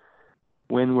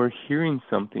when we're hearing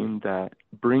something that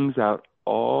brings out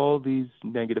all these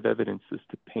negative evidences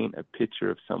to paint a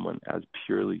picture of someone as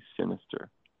purely sinister.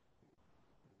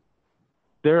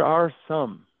 There are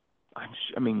some, I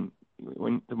mean,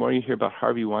 when the more you hear about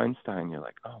Harvey Weinstein, you're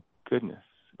like, oh goodness.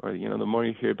 Or, you know, the more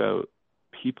you hear about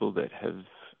people that have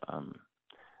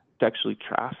sexually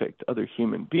trafficked other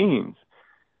human beings.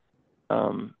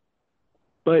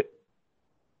 But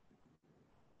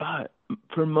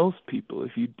for most people,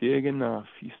 if you dig enough,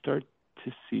 you start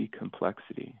to see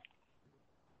complexity.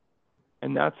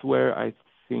 And that's where I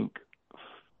think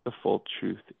the full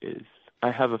truth is.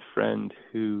 I have a friend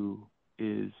who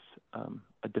is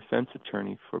a defense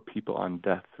attorney for people on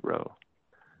death row.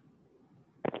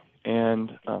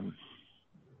 And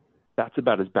that's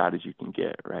about as bad as you can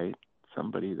get, right?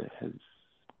 Somebody that has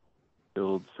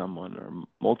killed someone or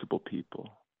multiple people.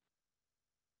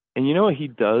 And you know what he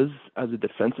does as a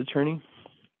defense attorney?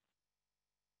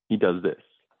 He does this.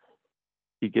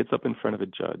 He gets up in front of a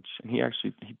judge, and he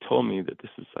told me that this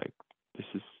is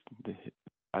the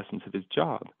essence of his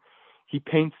job. He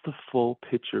paints the full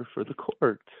picture for the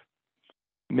court.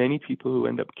 Many people who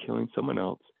end up killing someone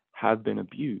else have been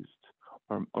abused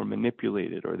or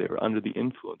manipulated, or they were under the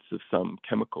influence of some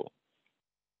chemical.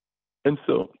 And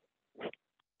so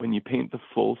when you paint the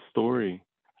full story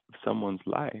of someone's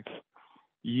life,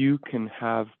 you can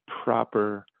have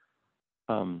proper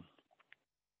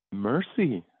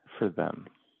mercy for them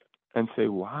and say,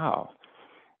 wow,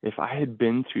 if I had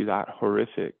been through that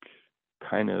horrific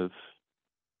kind of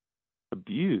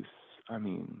abuse, I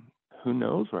mean, who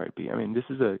knows where I'd be? I mean, this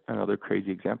is another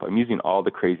crazy example. I'm using all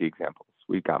the crazy examples.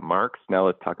 We've got Marx. Now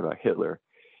let's talk about Hitler.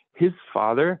 His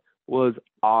father was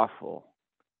awful.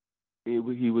 He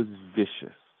was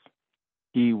vicious.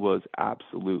 He was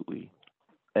absolutely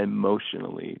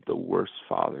emotionally the worst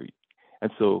father.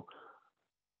 And so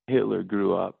Hitler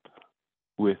grew up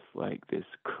with like this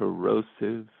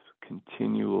corrosive,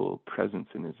 continual presence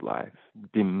in his life,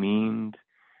 demeaned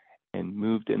and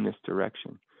moved in this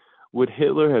direction. Would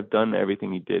Hitler have done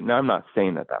everything he did? Now, I'm not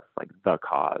saying that that's like the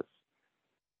cause.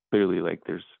 Clearly, like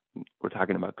we're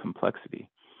talking about complexity.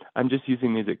 I'm just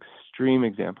using these extreme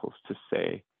examples to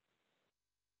say,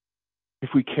 if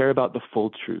we care about the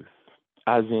full truth,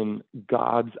 as in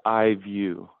God's eye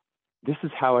view, this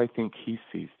is how I think he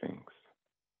sees things.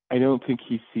 I don't think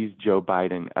he sees Joe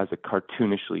Biden as a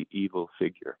cartoonishly evil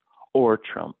figure, or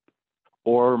Trump,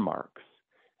 or Marx,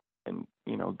 and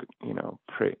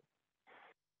pray.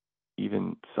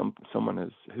 Even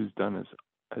someone who's done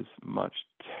as much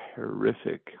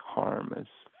terrific harm as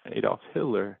Adolf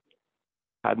Hitler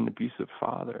had an abusive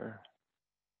father,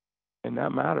 and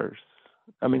that matters.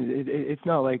 I mean, it's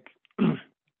not like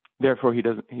therefore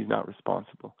he's not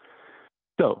responsible.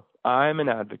 So I'm an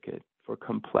advocate for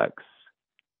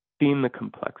seeing the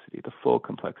complexity, the full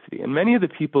complexity. And many of the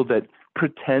people that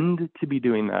pretend to be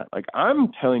doing that, like,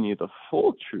 I'm telling you the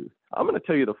full truth. I'm going to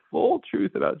tell you the full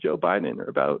truth about Joe Biden or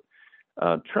about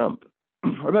Trump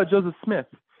or about Joseph Smith.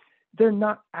 They're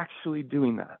not actually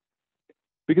doing that.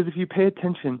 Because if you pay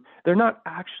attention, they're not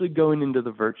actually going into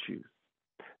the virtues.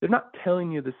 They're not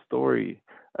telling you the story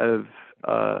of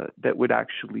that would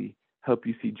actually help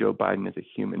you see Joe Biden as a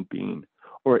human being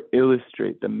or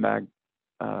illustrate the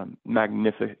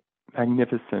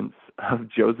magnificence of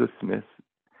Joseph Smith's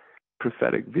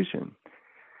prophetic vision.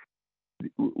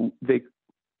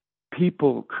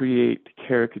 People create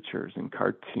caricatures and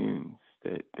cartoons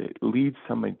that lead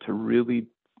somebody to really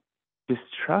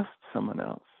distrust someone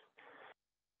else.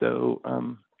 So,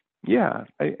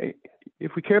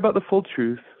 if we care about the full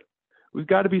truth, we've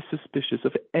got to be suspicious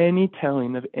of any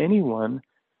telling of anyone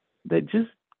that just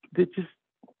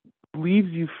leaves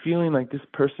you feeling like this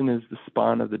person is the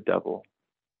spawn of the devil.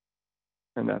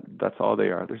 And that's all they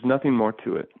are. There's nothing more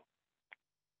to it.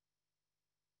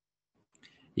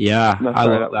 Yeah, I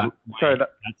love that.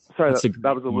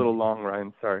 That was a little long,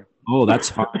 Ryan. Sorry. Oh, that's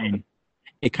fine.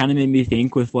 It kind of made me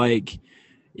think with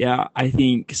I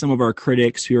think some of our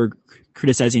critics who are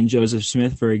criticizing Joseph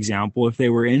Smith, for example, if they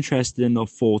were interested in the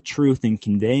full truth and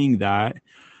conveying that,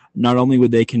 not only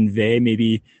would they convey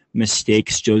maybe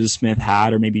mistakes Joseph Smith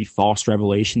had or maybe false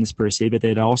revelations per se, but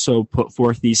they'd also put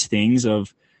forth these things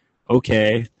of,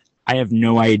 okay, I have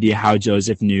no idea how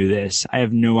Joseph knew this. I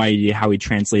have no idea how he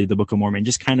translated the Book of Mormon.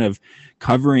 Just kind of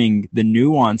covering the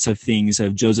nuance of things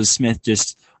of Joseph Smith,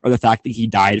 just, or the fact that he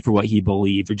died for what he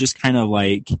believed, or just kind of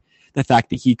like the fact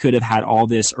that he could have had all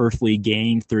this earthly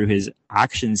gain through his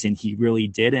actions and he really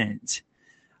didn't.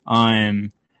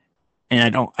 And I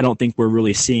don't think we're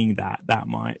really seeing that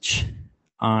much.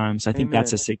 So I think Amen.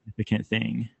 that's a significant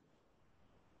thing.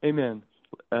 Amen.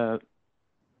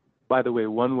 By the way,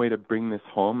 one way to bring this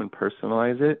home and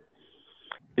personalize it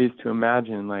is to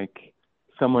imagine like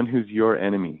someone who's your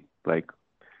enemy. Like,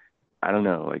 I don't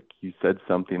know, like you said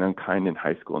something unkind in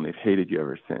high school and they've hated you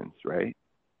ever since, right?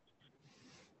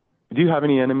 Do you have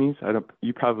any enemies?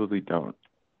 You probably don't.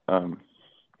 But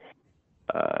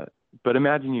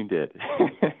imagine you did.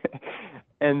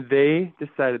 And they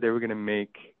decided they were going to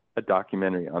make a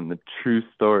documentary on the true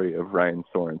story of Ryan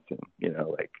Sorensen. You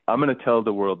know, like, I'm going to tell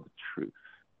the world the truth.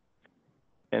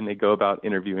 And they go about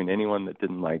interviewing anyone that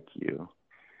didn't like you.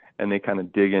 And they kind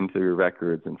of dig into your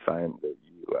records and find that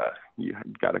you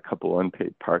got a couple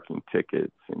unpaid parking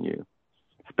tickets and you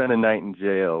spent a night in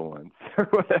jail once or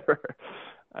whatever.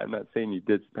 I'm not saying you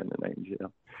did spend a night in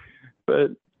jail.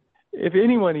 But if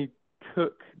anyone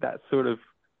took that sort of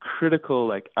critical,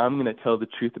 like, I'm going to tell the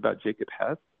truth about Jacob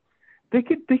Hess, they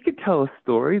could tell a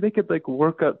story. They could like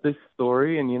work up this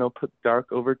story and, you know, put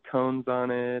dark overtones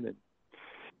on it. And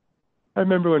I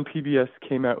remember when PBS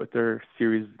came out with their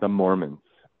series, The Mormons,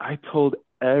 I told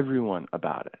everyone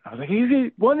about it. I was like,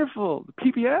 hey, wonderful,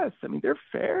 PBS. I mean, they're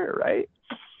fair, right?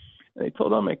 And I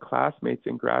told all my classmates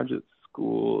in graduate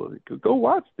school, go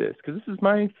watch this because this is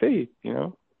my faith, you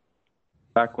know,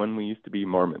 back when we used to be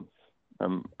Mormons.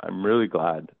 I'm really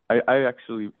glad. I've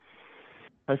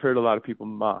heard a lot of people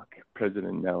mock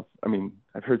President Nelson. I mean,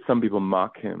 I've heard some people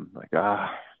mock him, like,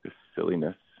 this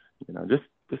silliness, you know,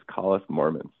 just call us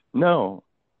Mormons. No,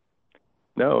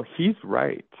 he's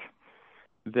right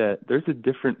that there's a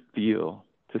different feel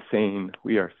to saying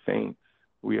we are saints,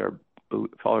 we are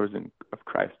followers of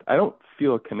Christ. I don't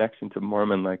feel a connection to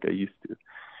Mormon like I used to.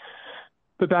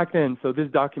 But back then, so this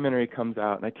documentary comes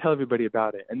out, and I tell everybody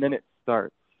about it, and then it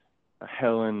starts.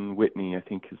 Helen Whitney, I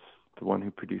think, is the one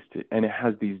who produced it, and it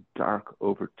has these dark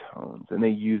overtones, and they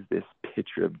use this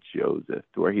picture of Joseph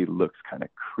where he looks kind of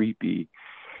creepy,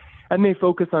 and they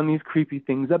focus on these creepy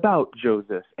things about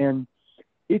Joseph, and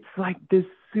it's like this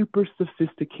super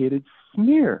sophisticated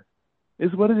smear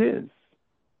is what it is.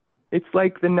 It's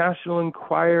like the National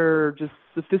Enquirer, just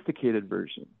sophisticated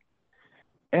version.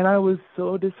 And I was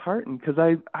so disheartened because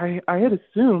I had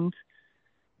assumed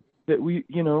that we,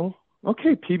 you know,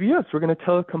 okay, PBS, we're going to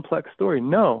tell a complex story.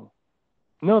 No,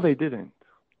 they didn't.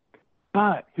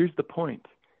 But here's the point.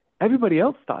 Everybody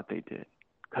else thought they did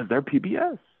because they're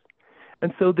PBS.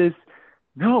 And so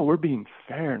no, we're being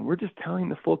fair and we're just telling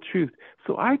the full truth.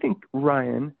 So I think,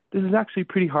 Ryan, this is actually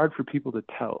pretty hard for people to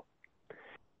tell.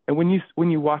 And when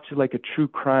you watch like a true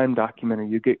crime documentary,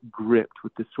 you get gripped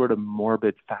with this sort of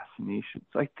morbid fascination.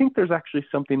 So I think there's actually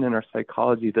something in our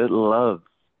psychology that loves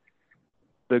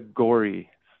the gory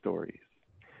stories.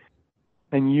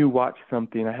 And you watch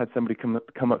something. I had somebody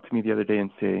come up to me the other day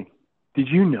and say, "Did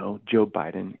you know Joe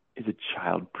Biden is a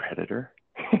child predator?"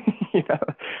 You know,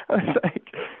 I was like,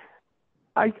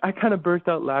 I kind of burst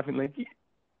out laughing, like,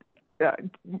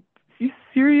 you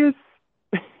serious?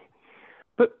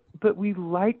 But we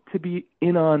like to be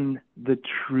in on the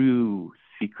true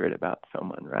secret about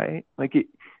someone, right? Like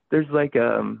there's like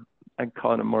I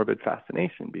call it a morbid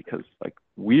fascination because like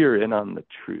we're in on the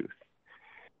truth.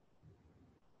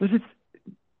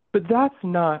 But that's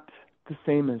not the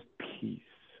same as peace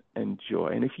and joy.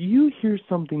 And if you hear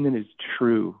something that is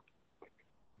true,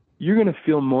 you're going to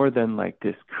feel more than like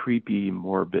this creepy,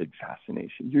 morbid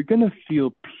fascination. You're going to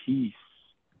feel peace.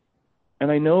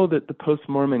 And I know that the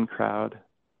post-Mormon crowd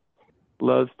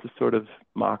loves to sort of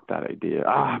mock that idea.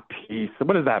 Peace.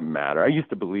 What does that matter? I used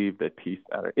to believe that peace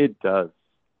mattered. It does.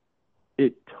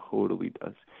 It totally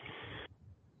does.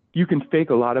 You can fake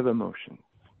a lot of emotions.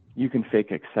 You can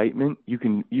fake excitement. You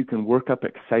can work up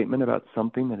excitement about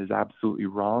something that is absolutely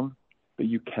wrong, but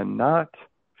you cannot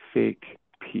fake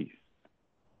peace.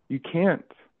 You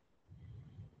can't.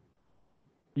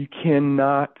 You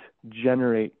cannot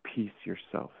generate peace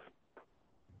yourself.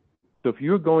 So if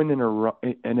you're going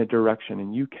in a direction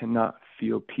and you cannot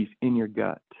feel peace in your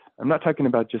gut, I'm not talking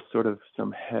about just sort of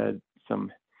some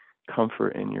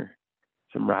comfort in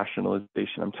some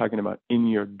rationalization. I'm talking about in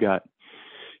your gut,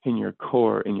 in your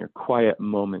core, in your quiet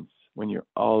moments when you're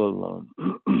all alone,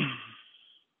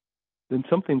 then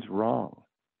something's wrong.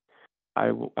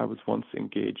 I was once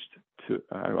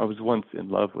I was once in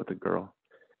love with a girl,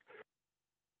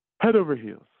 head over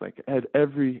heels, like had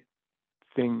every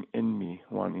thing in me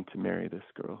wanting to marry this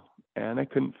girl, and I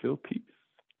couldn't feel peace.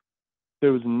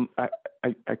 There was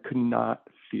I could not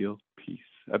feel peace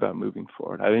about moving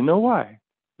forward. I didn't know why.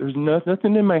 There was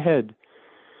nothing in my head,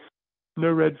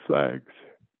 no red flags.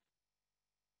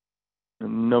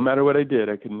 And no matter what I did,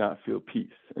 I could not feel peace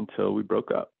until we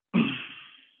broke up.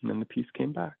 And then the peace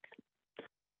came back.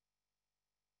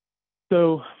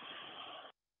 So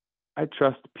I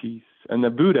trust peace. And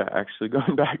the Buddha, actually,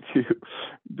 going back to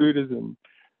Buddhism,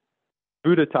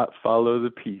 Buddha taught follow the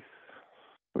peace,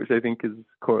 which I think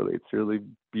correlates really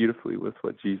beautifully with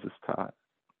what Jesus taught.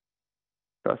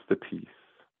 Trust the peace.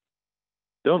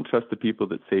 Don't trust the people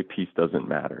that say peace doesn't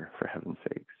matter, for heaven's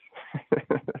sakes.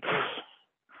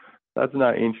 That's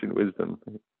not ancient wisdom,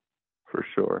 for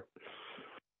sure.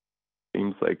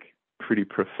 Seems like pretty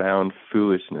profound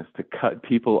foolishness to cut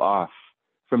people off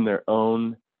from their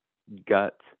own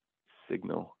gut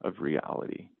signal of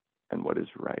reality and what is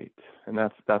right. And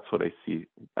that's what I see.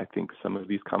 I think some of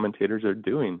these commentators are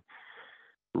doing,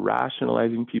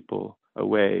 rationalizing people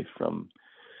away from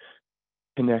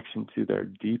connection to their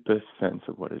deepest sense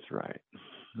of what is right.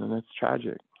 And that's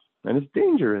tragic. And it's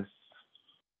dangerous.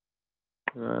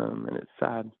 And it's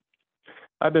sad.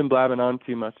 I've been blabbing on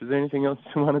too much. Is there anything else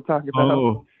you want to talk about?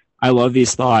 Oh, I love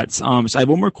these thoughts. So I have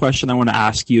one more question I want to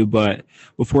ask you, but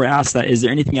before I ask that, is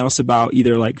there anything else about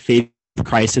either like faith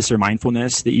crisis or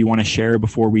mindfulness that you want to share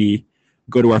before we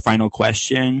go to our final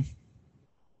question?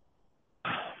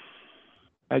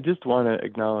 I just want to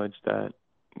acknowledge that,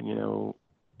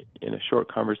 in a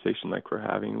short conversation like we're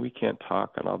having, we can't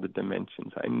talk on all the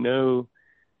dimensions. I know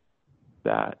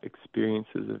that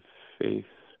experiences of faith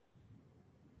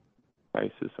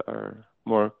crisis are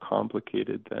more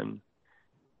complicated than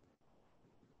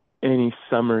any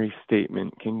summary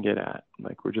statement can get at.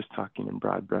 Like, we're just talking in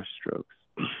broad brush strokes.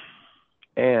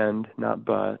 And, not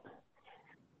but,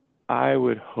 I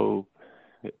would hope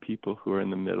that people who are in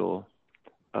the middle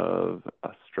of a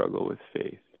struggle with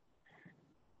faith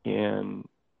can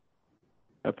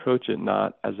approach it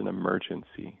not as an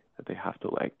emergency, that they have to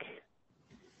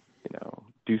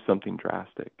do something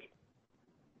drastic.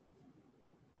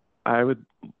 I would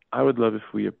love if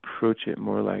we approach it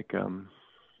more like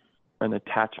an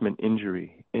attachment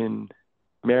injury in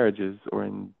marriages or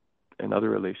in other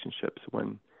relationships.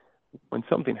 When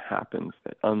something happens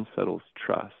that unsettles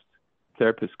trust,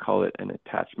 therapists call it an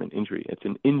attachment injury. It's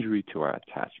an injury to our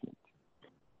attachment.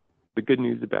 The good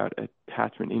news about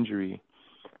attachment injury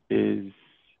is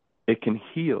it can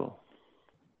heal.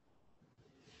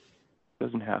 It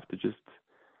doesn't have to just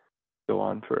go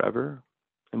on forever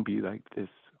and be like this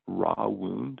raw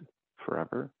wound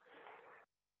forever.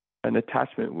 An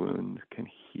attachment wound can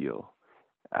heal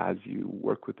as you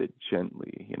work with it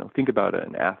gently. Think about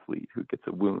an athlete who gets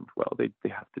a wound. Well, they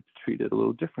have to treat it a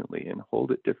little differently and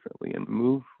hold it differently and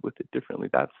move with it differently.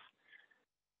 That's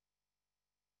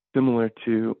similar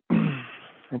to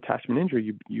attachment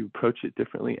injury. You approach it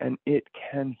differently and it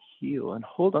can heal, and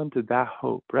hold on to that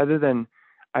hope rather than,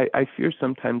 I fear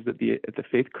sometimes that the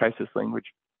faith crisis language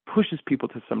pushes people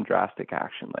to some drastic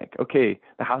action, like, okay,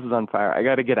 the house is on fire, I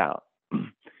got to get out.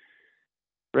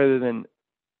 Rather than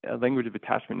a language of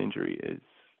attachment injury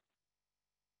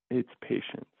it's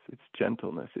patience, it's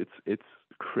gentleness, it's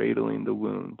cradling the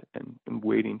wound and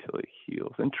waiting till it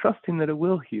heals and trusting that it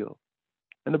will heal.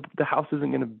 And the house isn't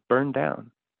going to burn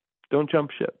down. Don't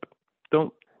jump ship.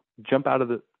 Don't jump out of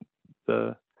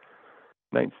the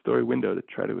 9th story window to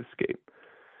try to escape.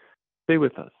 Stay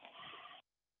with us.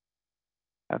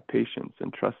 Have patience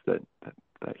and trust that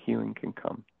healing can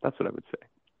come. That's what I would say.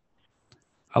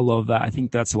 I love that. I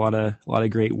think that's a lot of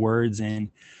great words.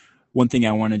 And one thing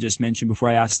I want to just mention before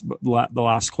I ask the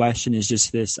last question is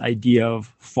just this idea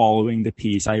of following the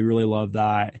peace. I really love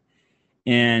that.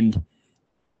 And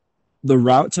the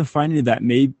route to finding that,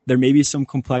 there may be some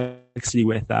complexity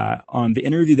with that. The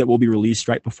interview that will be released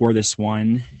right before this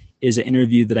one is an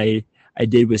interview that I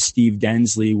did with Steve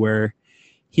Densley, where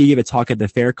he gave a talk at the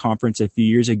FAIR conference a few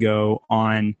years ago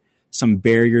on some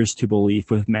barriers to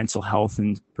belief with mental health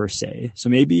and per se. So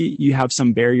maybe you have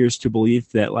some barriers to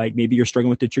belief that, like, maybe you're struggling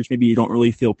with the church, maybe you don't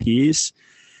really feel peace.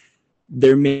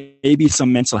 There may be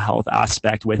some mental health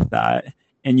aspect with that.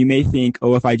 And you may think,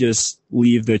 oh, if I just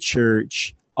leave the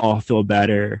church, I'll feel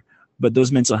better. But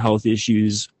those mental health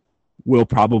issues will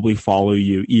probably follow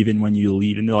you even when you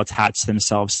leave, and they'll attach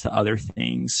themselves to other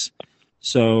things.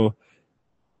 So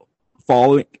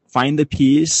find the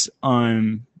peace,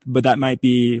 but that might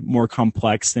be more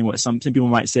complex than what some people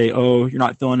might say. Oh, you're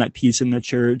not feeling that peace in the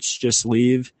church, just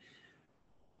leave.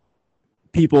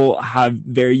 People have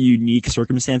very unique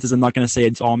circumstances. I'm not going to say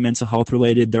it's all mental health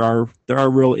related. There are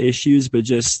real issues, but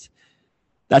just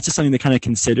that's just something to kind of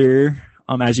consider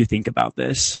as you think about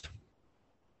this.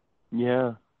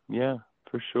 Yeah,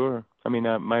 for sure. I mean,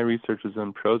 my research is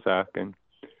on Prozac, and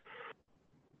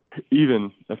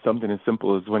even if something as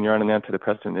simple as when you're on an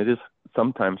antidepressant, it is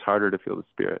sometimes harder to feel the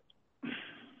Spirit.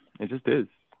 It just is.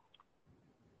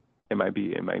 It might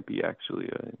be actually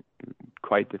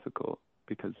quite difficult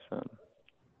because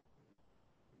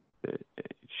it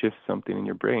shifts something in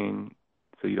your brain,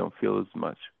 so you don't feel as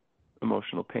much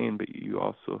emotional pain, but you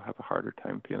also have a harder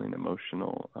time feeling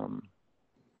emotional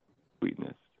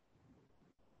sweetness.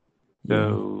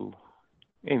 So,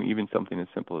 and even something as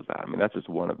simple as that. I mean, that's just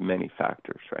one of many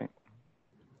factors, right?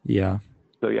 Yeah.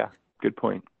 So yeah, good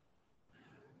point.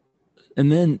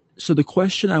 And then, so the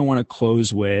question I want to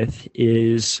close with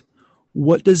is,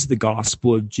 what does the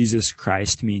gospel of Jesus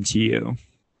Christ mean to you?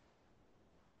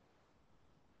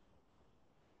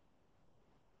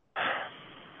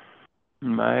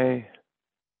 My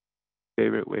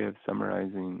favorite way of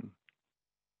summarizing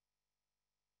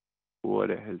what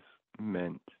it has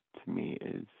meant to me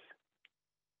is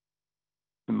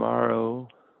tomorrow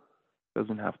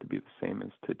doesn't have to be the same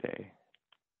as today.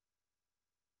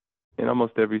 In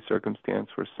almost every circumstance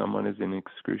where someone is in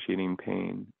excruciating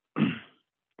pain,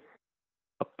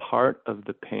 a part of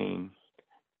the pain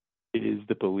is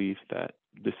the belief that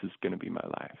this is going to be my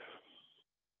life.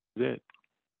 This is it.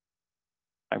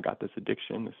 I've got this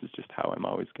addiction. This is just how I'm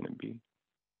always going to be.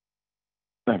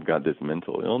 I've got this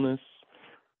mental illness.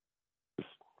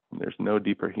 There's no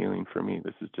deeper healing for me.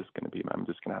 This is just going to be, I'm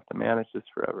just going to have to manage this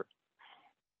forever.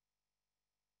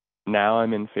 Now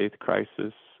I'm in faith crisis.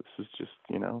 This is just,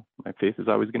 my faith is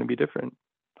always going to be different.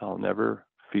 I'll never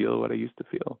feel what I used to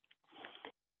feel.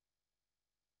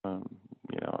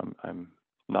 I'm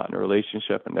not in a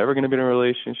relationship. I'm never going to be in a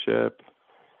relationship,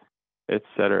 et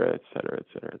cetera, et cetera, et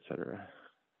cetera, et cetera.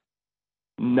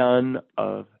 None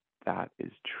of that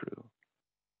is true.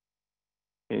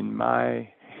 In my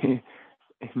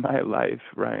life,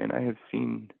 Ryan, I have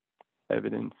seen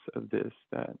evidence of this,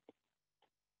 that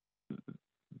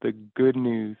the good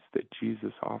news that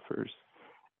Jesus offers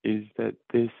is that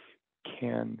this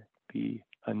can be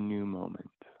a new moment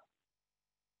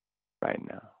right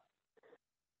now,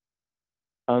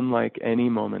 unlike any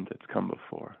moment that's come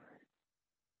before.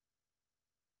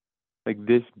 Like,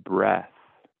 this breath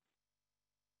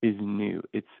is new.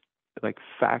 It's like,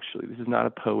 factually, this is not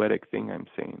a poetic thing I'm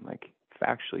saying. Like,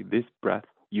 factually, this breath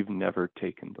you've never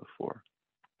taken before.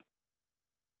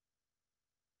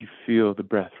 You feel the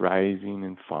breath rising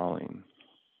and falling.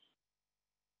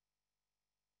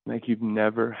 Like you've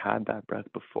never had that breath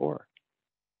before.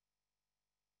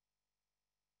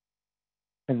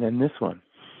 And then this one.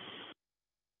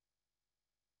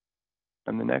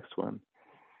 And the next one.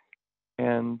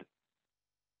 And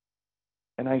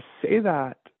I say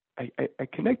that, I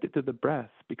connect it to the breath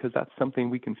because that's something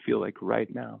we can feel like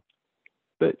right now.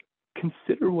 But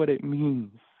consider what it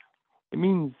means. It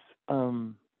means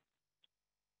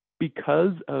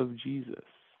because of Jesus,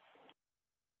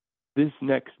 this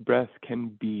next breath can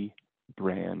be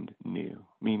brand new.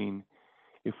 Meaning,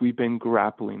 if we've been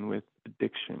grappling with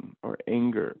addiction or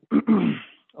anger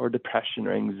or depression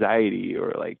or anxiety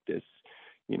or like this,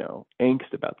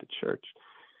 angst about the church,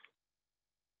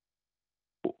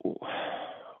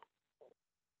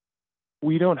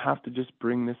 we don't have to just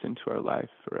bring this into our life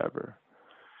forever.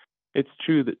 It's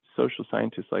true that social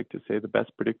scientists like to say the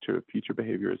best predictor of future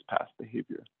behavior is past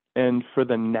behavior. And for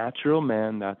the natural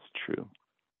man, that's true.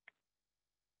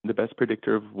 The best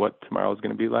predictor of what tomorrow is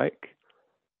going to be like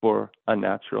for a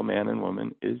natural man and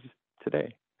woman is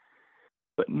today.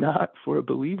 But not for a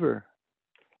believer.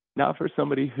 Not for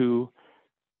somebody who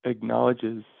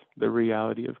acknowledges the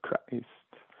reality of Christ.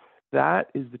 That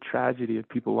is the tragedy of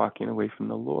people walking away from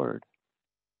the Lord.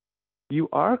 You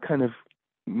are kind of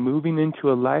moving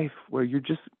into a life where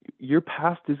your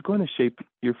past is going to shape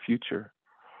your future.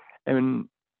 And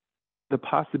the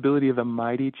possibility of a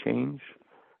mighty change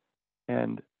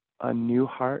and a new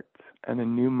heart and a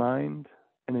new mind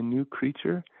and a new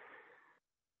creature,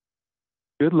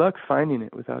 good luck finding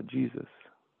it without Jesus.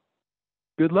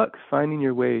 Good luck finding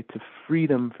your way to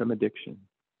freedom from addiction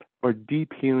or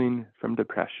deep healing from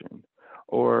depression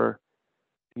or,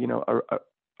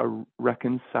 a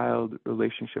reconciled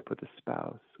relationship with a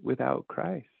spouse without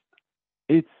Christ.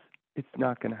 It's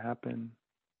not going to happen.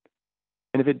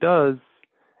 And if it does,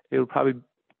 it'll probably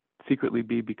secretly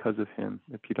be because of him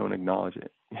if you don't acknowledge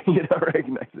it. You don't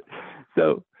recognize it.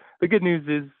 So the good news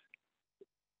is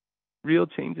real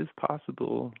change is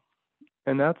possible.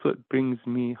 And that's what brings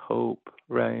me hope,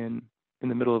 Ryan, in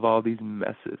the middle of all these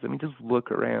messes. I mean, just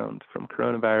look around, from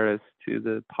coronavirus to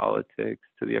the politics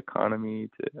to the economy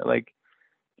to, like,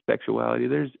 it's sexuality.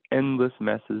 There's endless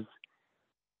messes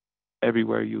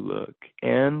everywhere you look.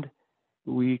 And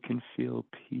we can feel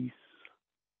peace.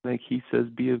 Like he says,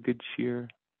 be of good cheer.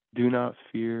 Do not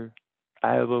fear.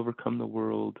 I have overcome the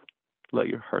world. Let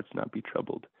your hearts not be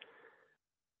troubled.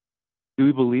 Do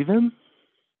we believe him?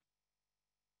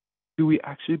 Do we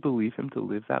actually believe him to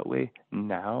live that way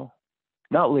now?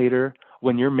 Not later,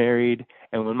 when you're married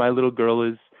and when my little girl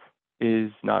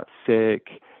is not sick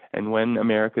and when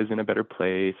America is in a better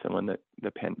place and when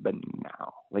but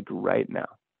now, like right now.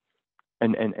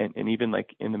 And even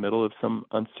like in the middle of some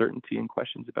uncertainty and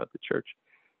questions about the church.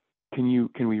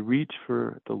 Can we reach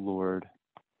for the Lord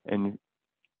and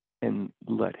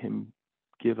let him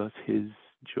give us his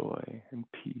joy and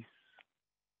peace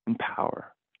and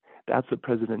power? That's what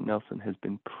President Nelson has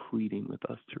been pleading with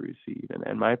us to receive.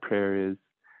 And my prayer is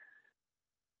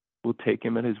we'll take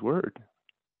him at his word.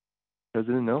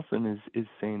 President Nelson is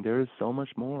saying there is so much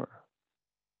more.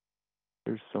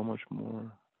 There's so much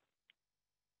more.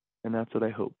 And that's what I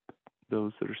hope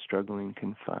those that are struggling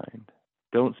can find.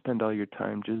 Don't spend all your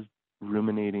time just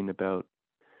ruminating about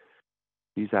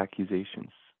these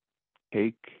accusations.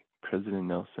 Take President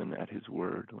Nelson at his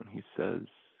word when he says,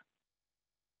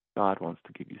 God wants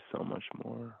to give you so much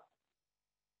more.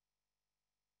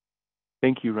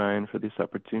 Thank you, Ryan, for this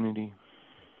opportunity.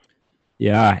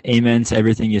 Yeah, amen to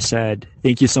everything you said.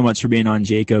 Thank you so much for being on,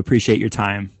 Jacob. Appreciate your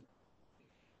time.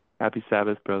 Happy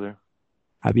Sabbath, brother.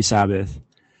 Happy Sabbath.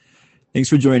 Thanks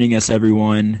for joining us,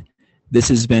 everyone. This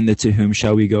has been the To Whom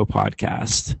Shall We Go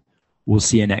podcast. We'll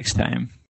see you next time.